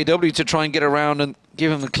for JW to try and get around and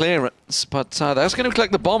give him the clearance, but that's going to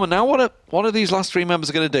collect the bomb. And now what are these last 3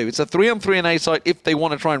 members going to do? It's a 3-on-3 in A side if they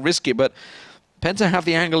want to try and risk it, but Penta have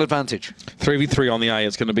the angle advantage. 3v3 on the A,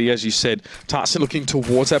 it's going to be, as you said. Tarsin looking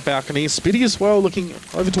towards that balcony. Spitty as well, looking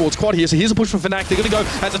over towards Quad here. So here's a push from Fnatic. They're going to go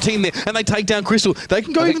as a team there, and they take down Crystal. They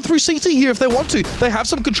can go even through CT here if they want to. They have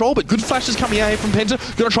some control, but good flashes coming out here from Penta.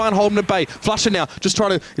 Going to try and hold them at bay. Flusher now, just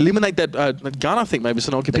trying to eliminate that gun, I think, maybe, so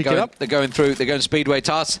no one can pick it up. They're going through. They're going Speedway.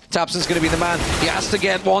 Tapson's going to be the man. He has to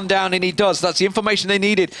get one down, and he does. That's the information they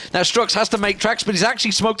needed. Now, Strux has to make tracks, but he's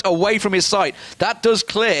actually smoked away from his sight. That does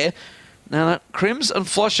clear. Now, Crims and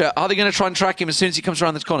Flusher, are they going to try and track him as soon as he comes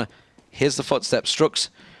around this corner? Here's the footsteps. Strux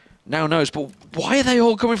now knows, but why are they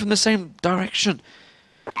all coming from the same direction?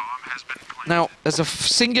 Now, there's a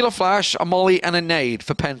singular flash, a molly, and a nade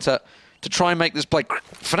for Penta to try and make this play.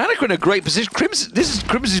 Fnatic are in a great position. This is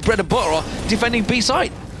Crims' bread and butter, defending B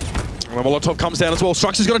side. And the Molotov comes down as well.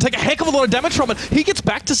 Strux is going to take a heck of a lot of damage from it. He gets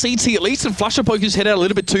back to CT at least, and Flusher pokes his head out a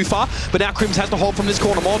little bit too far. But now Crims has to hold from this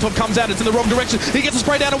corner. Molotov comes out. It's in the wrong direction. He gets a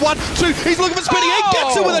spray down at 1, 2. He's looking for Spinny. He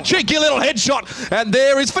gets it with a cheeky little headshot. And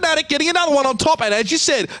there is Fnatic getting another one on top. And as you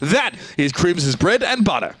said, that is Crims' bread and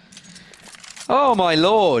butter. Oh, my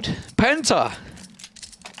lord. Penta.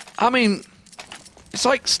 I mean, it's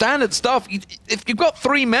like standard stuff. If you've got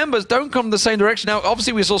 3 members, don't come the same direction. Now,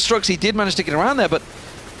 obviously, we saw Strux. He did manage to get around there, but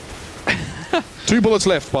 2 bullets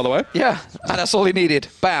left, by the way. Yeah, and that's all he needed.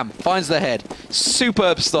 Bam, finds the head.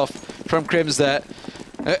 Superb stuff from Crims there.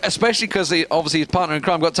 Especially because obviously his partner in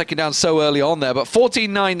crime got taken down so early on there. But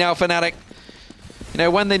 14-9 now, Fnatic. You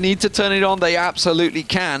know, when they need to turn it on, they absolutely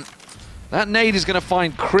can. That nade is going to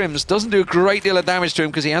find Crims. Doesn't do a great deal of damage to him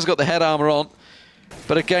because he has got the head armor on.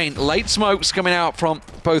 But again, late smokes coming out from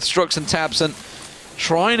both Strux and Tabson,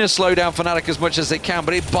 trying to slow down Fnatic as much as they can,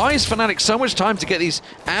 but it buys Fnatic so much time to get these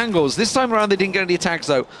angles. This time around, they didn't get any attacks,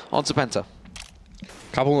 though, onto Penta.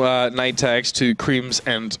 Couple nade tags to Crims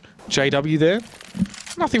and JW there.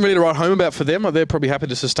 Nothing really to write home about for them. They're probably happy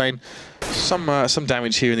to sustain some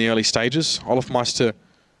damage here in the early stages. Olafmeister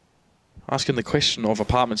asking the question of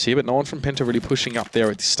apartments here, but no one from Penta really pushing up there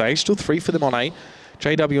at this stage. Still 3 for them on A.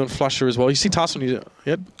 JW and Flusher as well. You see Tarson,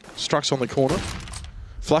 yeah, Strux on the corner.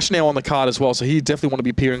 Flush now on the card as well, so he definitely want to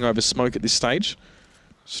be peering over smoke at this stage.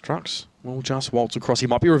 Strux will just waltz across. He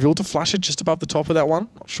might be revealed to Flusher just above the top of that one.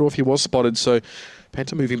 Not sure if he was spotted, so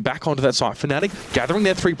Penta moving back onto that side. Fnatic gathering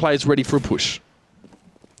their 3 players ready for a push.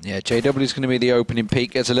 Yeah, JW is going to be the opening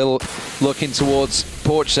peak. Gets a little look in towards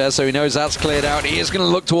Porch there, so he knows that's cleared out. He is going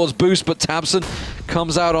to look towards Boost, but Tabson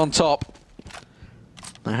comes out on top.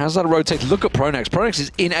 Now, how's that rotate? Look at Pronex. Pronex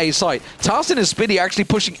is in A site. Tarsin and Spiddy actually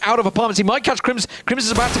pushing out of apartments. He might catch Crims. Crims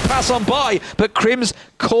is about to pass on by, but Crims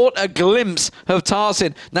caught a glimpse of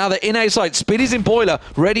Tarsin. Now they're in A site. Spiddy's in boiler,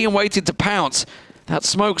 ready and waiting to pounce. That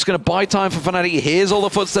smoke's going to buy time for Fnatic. He hears all the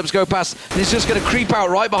footsteps go past, and he's just going to creep out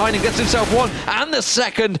right behind and gets himself one and the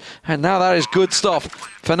second. And now that is good stuff.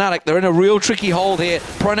 Fnatic, they're in a real tricky hold here.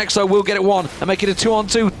 Pronex, though, will get it one and make it a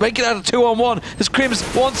 2-on-2. Make it out of 2-on-1 as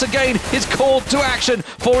Crims once again is called to action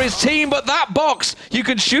for his team. But that box, you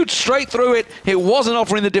can shoot straight through it. It wasn't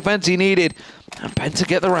offering the defense he needed. And PENTA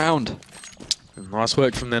get the round. Nice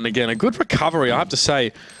work from them again. A good recovery, I have to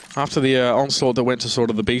say. After the onslaught that went to sort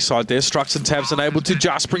of the B side there, Strux and Tabs unable to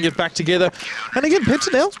just bring it back together. And again,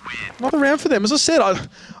 PENTA now, another round for them. As I said,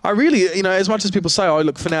 I really, you know, as much as people say, oh,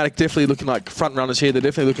 look, Fnatic definitely looking like front runners here, they're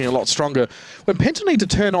definitely looking a lot stronger. When PENTA need to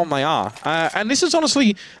turn on, they are. And this is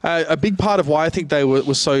honestly a big part of why I think they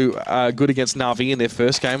were so good against Na'Vi in their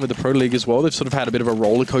first game with the Pro League as well. They've sort of had a bit of a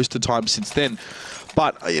roller coaster time since then.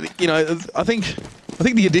 But, you know, I think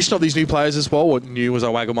the addition of these new players as well, or new as I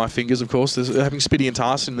waggle my fingers, of course, having Spiddy and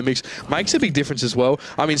Tarsin in the mix makes a big difference as well.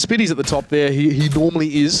 I mean, Spiddy's at the top there, he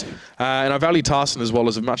normally is, and I value Tarsin as well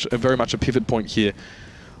as very much a pivot point here.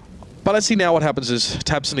 But let's see now what happens is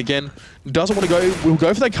Tabson again doesn't want to go, will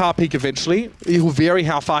go for that car peak eventually. He'll vary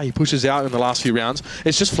how far he pushes out in the last few rounds.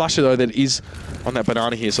 It's just Flusher though that is on that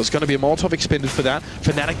banana here, so it's going to be a Molotov expended for that.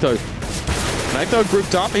 Fnatic though. Fnatic though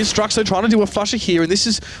grouped up. Here's Struxo trying to do a Flusher here, and this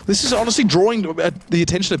is honestly drawing the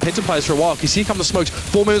attention of PENTA players for a while, because here come the smokes.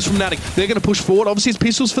 4 members from Fnatic. They're going to push forward. Obviously it's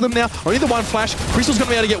pistols for them now. Only the one flash. Crystal's going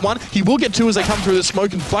to be able to get one. He will get two as they come through the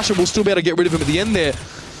smoke, and Flusher will still be able to get rid of him at the end there.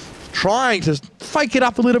 Trying to fake it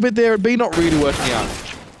up a little bit there, and B not really working out.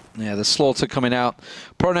 Yeah, the slaughter coming out.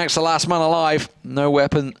 Pronex, the last man alive. No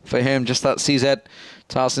weapon for him, just that CZ.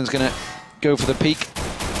 Tarsin's going to go for the peak.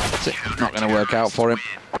 That's it. Not going to work out for him.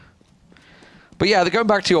 But yeah, going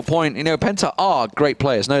back to your point, you know, PENTA are great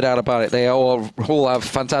players, no doubt about it. They all have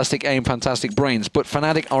fantastic aim, fantastic brains, but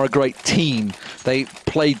Fnatic are a great team. They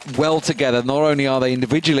play well together. Not only are they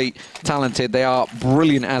individually talented, they are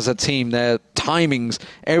brilliant as a team. Their timings,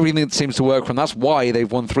 everything seems to work from. That's why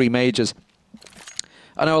they've won 3 majors.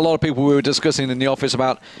 I know a lot of people we were discussing in the office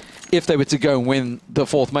about if they were to go and win the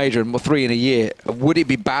 4th major and 3 in a year, would it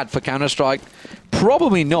be bad for Counter-Strike?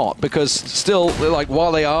 Probably not, because still, like,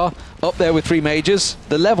 while they are up there with 3 majors,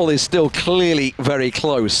 the level is still clearly very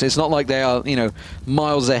close. It's not like they are, you know,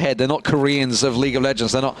 miles ahead. They're not Koreans of League of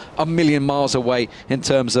Legends. They're not a million miles away in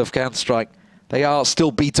terms of Counter-Strike. They are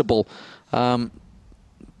still beatable.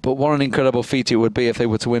 But what an incredible feat it would be if they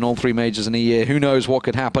were to win all 3 majors in a year. Who knows what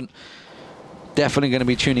could happen? Definitely going to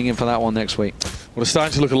be tuning in for that one next week. Well, it's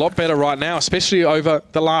starting to look a lot better right now, especially over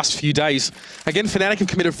the last few days. Again, Fnatic have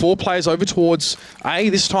committed 4 players over towards A,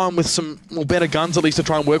 this time with some better guns at least to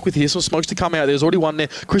try and work with here. Some smokes to come out. There's already one there.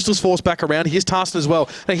 Crystal's forced back around. Here's Tarsin as well.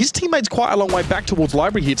 Now, his teammate's quite a long way back towards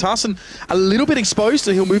Library here. Tarsin a little bit exposed,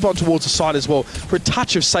 and he'll move on towards the side as well for a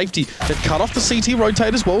touch of safety. They've cut off the CT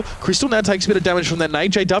rotate as well. Crystal now takes a bit of damage from that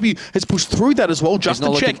nade. JW has pushed through that as well, just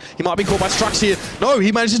to check. He might be caught by Strux here. No,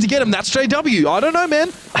 he manages to get him. That's JW. I don't know,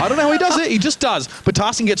 man. I don't know how he does it. He just does. But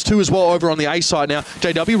Tarsin gets 2 as well over on the A side now.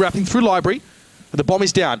 JW wrapping through Library. The bomb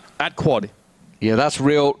is down at quad. Yeah, that's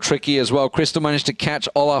real tricky as well. Crystal managed to catch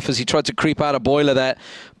Olaf as he tried to creep out a boiler there.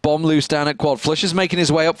 Bomb loose down at quad. Flush is making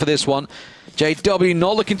his way up for this one. JW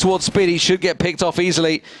not looking towards speed. He should get picked off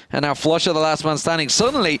easily. And now Flusher, the last man standing.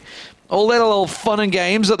 Suddenly, all that little fun and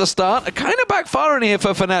games at the start are kind of backfiring here for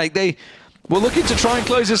Fnatic. They were looking to try and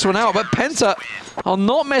close this one out, but PENTA are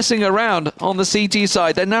not messing around on the CT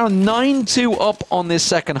side. They're now 9-2 up on this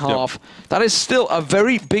second half. Yep. That is still a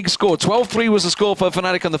very big score. 12-3 was the score for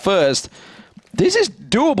Fnatic on the first. This is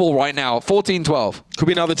doable right now, 14-12. Could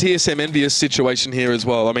be another TSM envious situation here as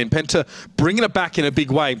well. I mean, PENTA bringing it back in a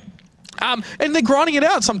big way. And they're grinding it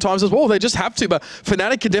out sometimes as well. They just have to. But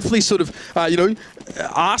Fnatic can definitely sort of, you know,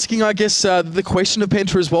 asking, I guess, the question of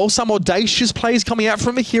PENTA as well. Some audacious plays coming out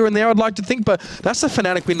from it here and there, I'd like to think. But that's the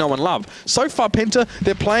Fnatic we know and love. So far, PENTA,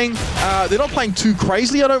 they're playing, they're not playing too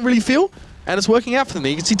crazily, I don't really feel. And it's working out for them.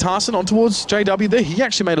 You can see Tarsin on towards JW there. He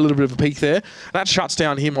actually made a little bit of a peek there. That shuts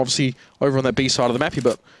down him, obviously, over on that B side of the map here.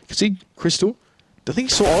 But you can see Crystal. I think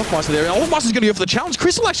he saw Olafmeister there. Olafmeister's going to go for the challenge.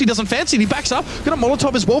 Crystal actually doesn't fancy it. He backs up. Got a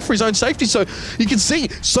Molotov as well for his own safety. So you can see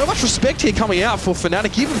so much respect here coming out for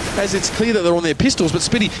Fnatic, even as it's clear that they're on their pistols. But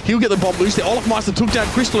Spiddy, he'll get the bomb loose there. Olafmeister took down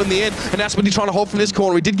Crystal in the end, and now Spiddy trying to hold from this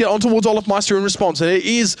corner. He did get on towards Olafmeister in response. And it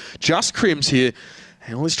is just Crims here.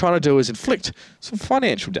 And all he's trying to do is inflict some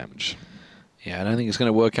financial damage. Yeah, I don't think it's going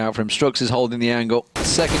to work out for him. Strux is holding the angle.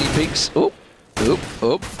 Second he peeks. Oop, oop,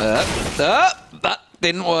 oop.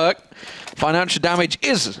 Didn't work. Financial damage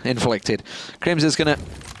is inflicted. Crims is going to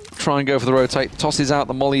try and go for the rotate. Tosses out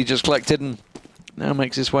the molly he just collected and now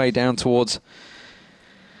makes his way down towards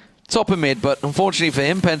top of mid. But unfortunately for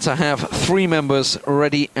him, Penta have 3 members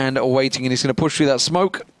ready and awaiting, and he's going to push through that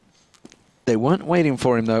smoke. They weren't waiting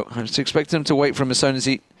for him, though. I just expected him to wait for him as soon as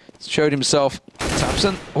he showed himself.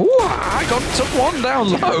 Tapson. Ooh, I took one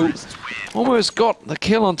down low. Almost got the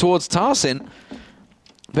kill on towards Tarsin.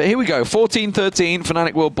 But here we go. 14-13.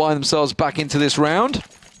 Fnatic will buy themselves back into this round.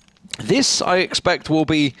 This, I expect, will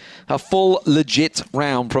be a full, legit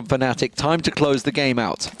round from Fnatic. Time to close the game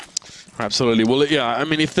out. Absolutely. Well, yeah, I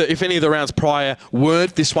mean, if any of the rounds prior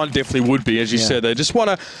weren't, this one definitely would be, as you said. They just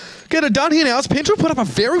want to get it done here now. As Penta put up a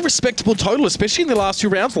very respectable total, especially in the last 2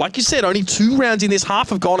 rounds. Like you said, only 2 rounds in this half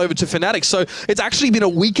have gone over to Fnatic, so it's actually been a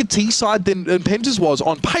weaker T side than Penta's was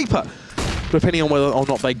on paper, depending on whether or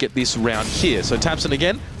not they get this round here. So Tapson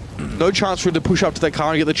again, no chance for him to push up to that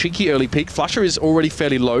car and get the cheeky early peek. Flusher is already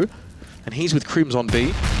fairly low, and he's with Crims on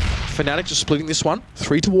B. Fnatic just splitting this one,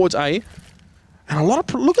 3 towards A. And a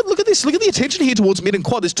lot of look at this. Look at the attention here towards mid and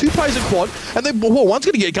quad. There's 2 players in quad, and then one's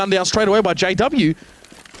going to get gunned down straight away by JW.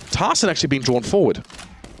 Tarsin actually being drawn forward.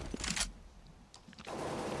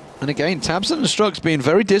 And again, Tabson and Strux being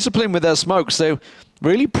very disciplined with their smokes. They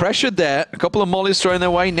really pressured there. A couple of mollies thrown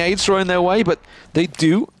their way, nades thrown their way, but they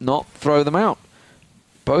do not throw them out.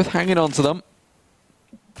 Both hanging on to them.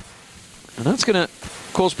 And that's going to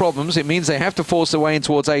cause problems. It means they have to force their way in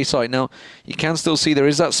towards A site. Now, you can still see there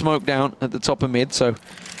is that smoke down at the top of mid, so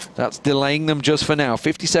that's delaying them just for now.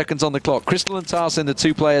 50 seconds on the clock. Crystal and Tarsin, the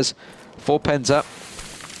 2 players for Penta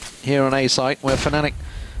here on A site, where Fnatic,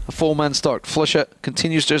 a 4-man stock. Flusher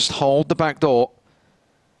continues to just hold the back door.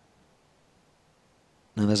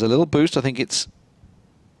 And there's a little boost. I think it's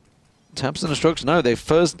Tabson and Strokes. No, they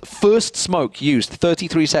first smoke used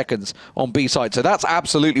 33 seconds on B side. So that's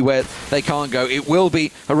absolutely where they can't go. It will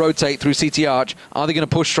be a rotate through CT Arch. Are they going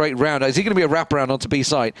to push straight round? Is he going to be a wraparound onto B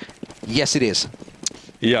side? Yes, it is.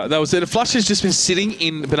 Yeah, that was it. Flush has just been sitting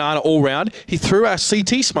in Banana all round. He threw our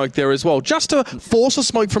CT smoke there as well, just to force a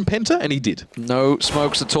smoke from Penta, and he did. No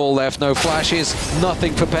smokes at all left, no flashes,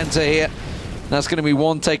 nothing for Penta here. That's going to be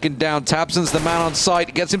one taken down. Tabson's the man on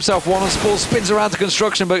site, gets himself one on Spall, spins around to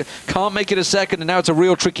construction, but can't make it a second, and now it's a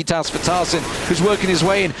real tricky task for Tarsin, who's working his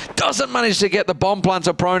way in. Doesn't manage to get the bomb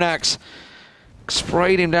planter Pronax.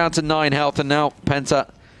 Sprayed him down to 9 health, and now Penta,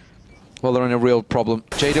 well, they're in a real problem.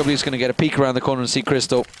 JW's going to get a peek around the corner and see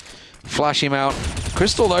Crystal. Flash him out.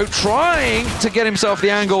 Crystal, though, trying to get himself the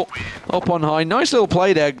angle up on high. Nice little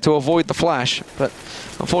play there to avoid the flash, but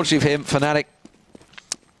unfortunately for him, Fnatic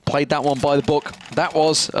played that one by the book. That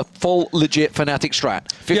was a full, legit Fnatic strat.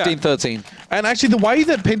 15-13. Yeah. And actually, the way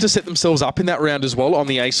that Penta set themselves up in that round as well on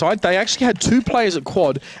the A side, they actually had 2 players at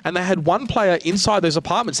quad, and they had 1 player inside those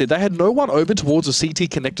apartments there. They had no one over towards the CT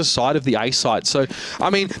connector side of the A side. So, I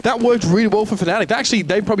mean, that worked really well for Fnatic.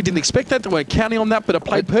 They probably didn't expect that. They weren't counting on that, but it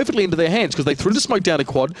played perfectly into their hands because they threw the smoke down to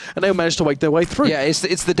quad, and they managed to wake their way through. Yeah, it's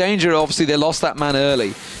the danger. Obviously, they lost that man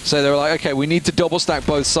early. So they were like, okay, we need to double stack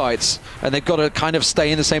both sides. And they've got to kind of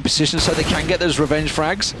stay in the same position so they can get those revenge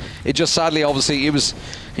frags. It just, sadly, obviously, it was,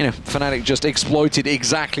 you know, Fnatic just exploited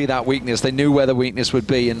exactly that weakness. They knew where the weakness would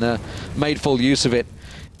be and made full use of it.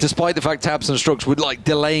 Despite the fact Tabs and Strux were like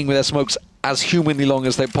delaying with their smokes as humanly long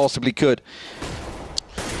as they possibly could.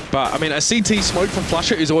 But, I mean, a CT smoke from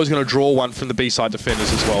Flusher is always going to draw one from the B-side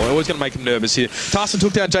defenders as well. They're always going to make them nervous here. Tarsin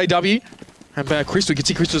took down JW. And Crystal, you can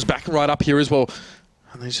see Crystal's back right up here as well.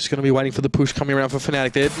 And he's just going to be waiting for the push coming around for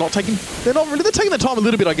Fnatic. They're taking the time a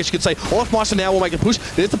little bit, I guess you could say. Olafmeister now will make a push.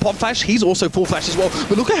 There's the pop flash. He's also full flash as well.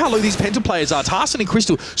 But look at how low these Penta players are. Tarsin and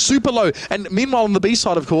Crystal, super low. And meanwhile, on the B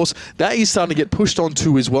side, of course, that is starting to get pushed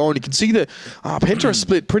onto as well. And you can see that Penta are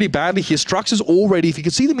split pretty badly here. Strux is already, if you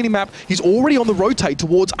can see the minimap, he's already on the rotate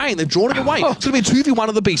towards A, and they've drawn him away. It's going to be a 2v1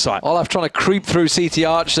 on the B side. Olaf trying to creep through CT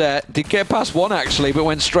Arch there. Did get past one, actually, but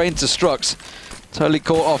went straight into Strux. Totally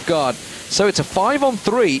caught off guard. So it's a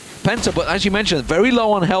 5-on-3. Penta, but as you mentioned, very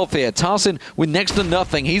low on health here. Tarsin with next to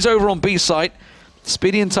nothing. He's over on B site.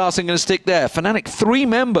 Speedy and Tarsin going to stick there. Fnatic 3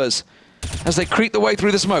 members as they creep the way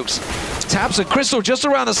through the smokes. Tabs and Crystal just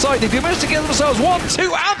around the side. They do manage to get themselves 1,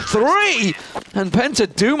 2, and 3. And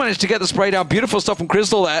Penta do manage to get the spray down. Beautiful stuff from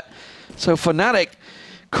Crystal there. So Fnatic,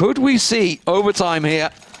 could we see overtime here?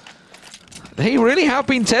 They really have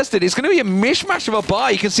been tested. It's going to be a mishmash of a buy.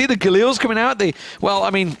 You can see the Galils coming out. Well, I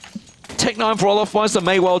mean, Tech-9 for Olofmeister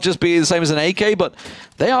may well just be the same as an AK, but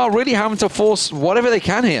they are really having to force whatever they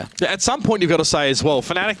can here. Yeah, at some point, you've got to say as well,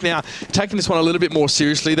 Fnatic now taking this one a little bit more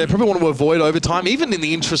seriously. They probably want to avoid overtime, even in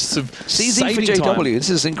the interests of CZ saving for JW, time.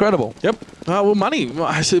 this is incredible. Yep. Well,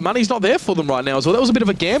 money's not there for them right now as well. That was a bit of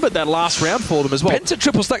a gambit that last round for them as well. Penta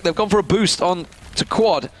triple stack, they've gone for a boost on to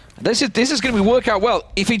quad. This is going to work out well.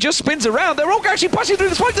 If he just spins around, they're all actually passing through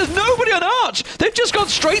the spike. There's nobody on Arch. They've just gone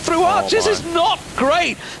straight through Arch. This is not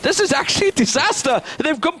great. This is actually a disaster.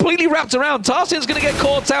 They've completely wrapped around. Tarsian's going to get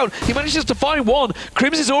caught out. He manages to find one.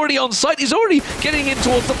 Crims is already on site. He's already getting in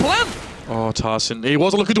towards the plant. Oh, Tarsian. He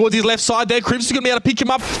wasn't looking towards his left side there. Crimson's going to be able to pick him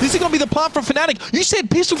up. This is going to be the plant from Fnatic. You said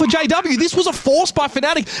pistol for JW. This was a force by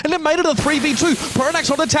Fnatic, and they made it a 3v2. Pronax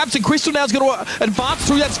on the taps, and Crystal now is going to advance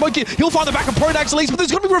through that smoke here. He'll find the back of Pronax at least, but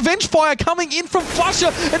there's going to be revenge fire coming in from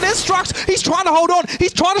Flusher, and there's Strux. He's trying to hold on.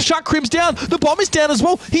 He's trying to shut Crims down. The bomb is down as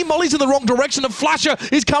well. He mollies in the wrong direction, and Flusher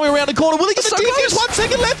is coming around the corner. Will he get the defuse? 1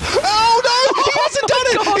 second left. Oh, no! He hasn't done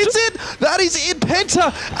it! God. It's it! That is it.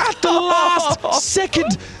 Penta at the last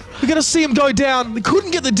second. We're going to see him go down. They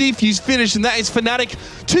couldn't get the defuse finish, and that is Fnatic,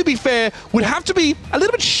 to be fair, would have to be a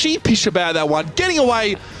little bit sheepish about that one. Getting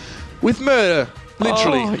away with murder,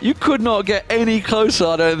 literally. Oh, you could not get any closer,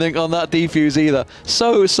 I don't think, on that defuse either.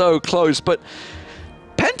 So close. But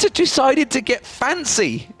Penta decided to get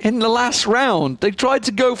fancy in the last round. They tried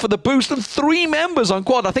to go for the boost, and 3 members on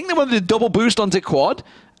quad. I think they wanted a double boost onto quad.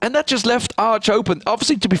 And that just left Arch open.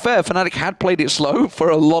 Obviously, to be fair, Fnatic had played it slow for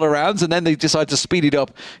a lot of rounds, and then they decided to speed it up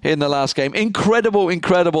in the last game.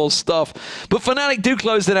 Incredible stuff. But Fnatic do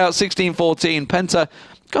close it out 16-14. Penta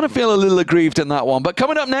gonna feel a little aggrieved in that one. But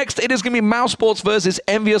coming up next, it is going to be Mouse Sports versus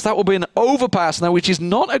Envious. That will be an overpass now, which is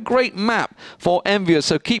not a great map for Envious.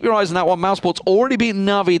 So keep your eyes on that one. Mouse Sports already beaten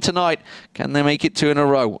Na'Vi tonight. Can they make it 2 in a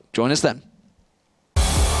row? Join us then.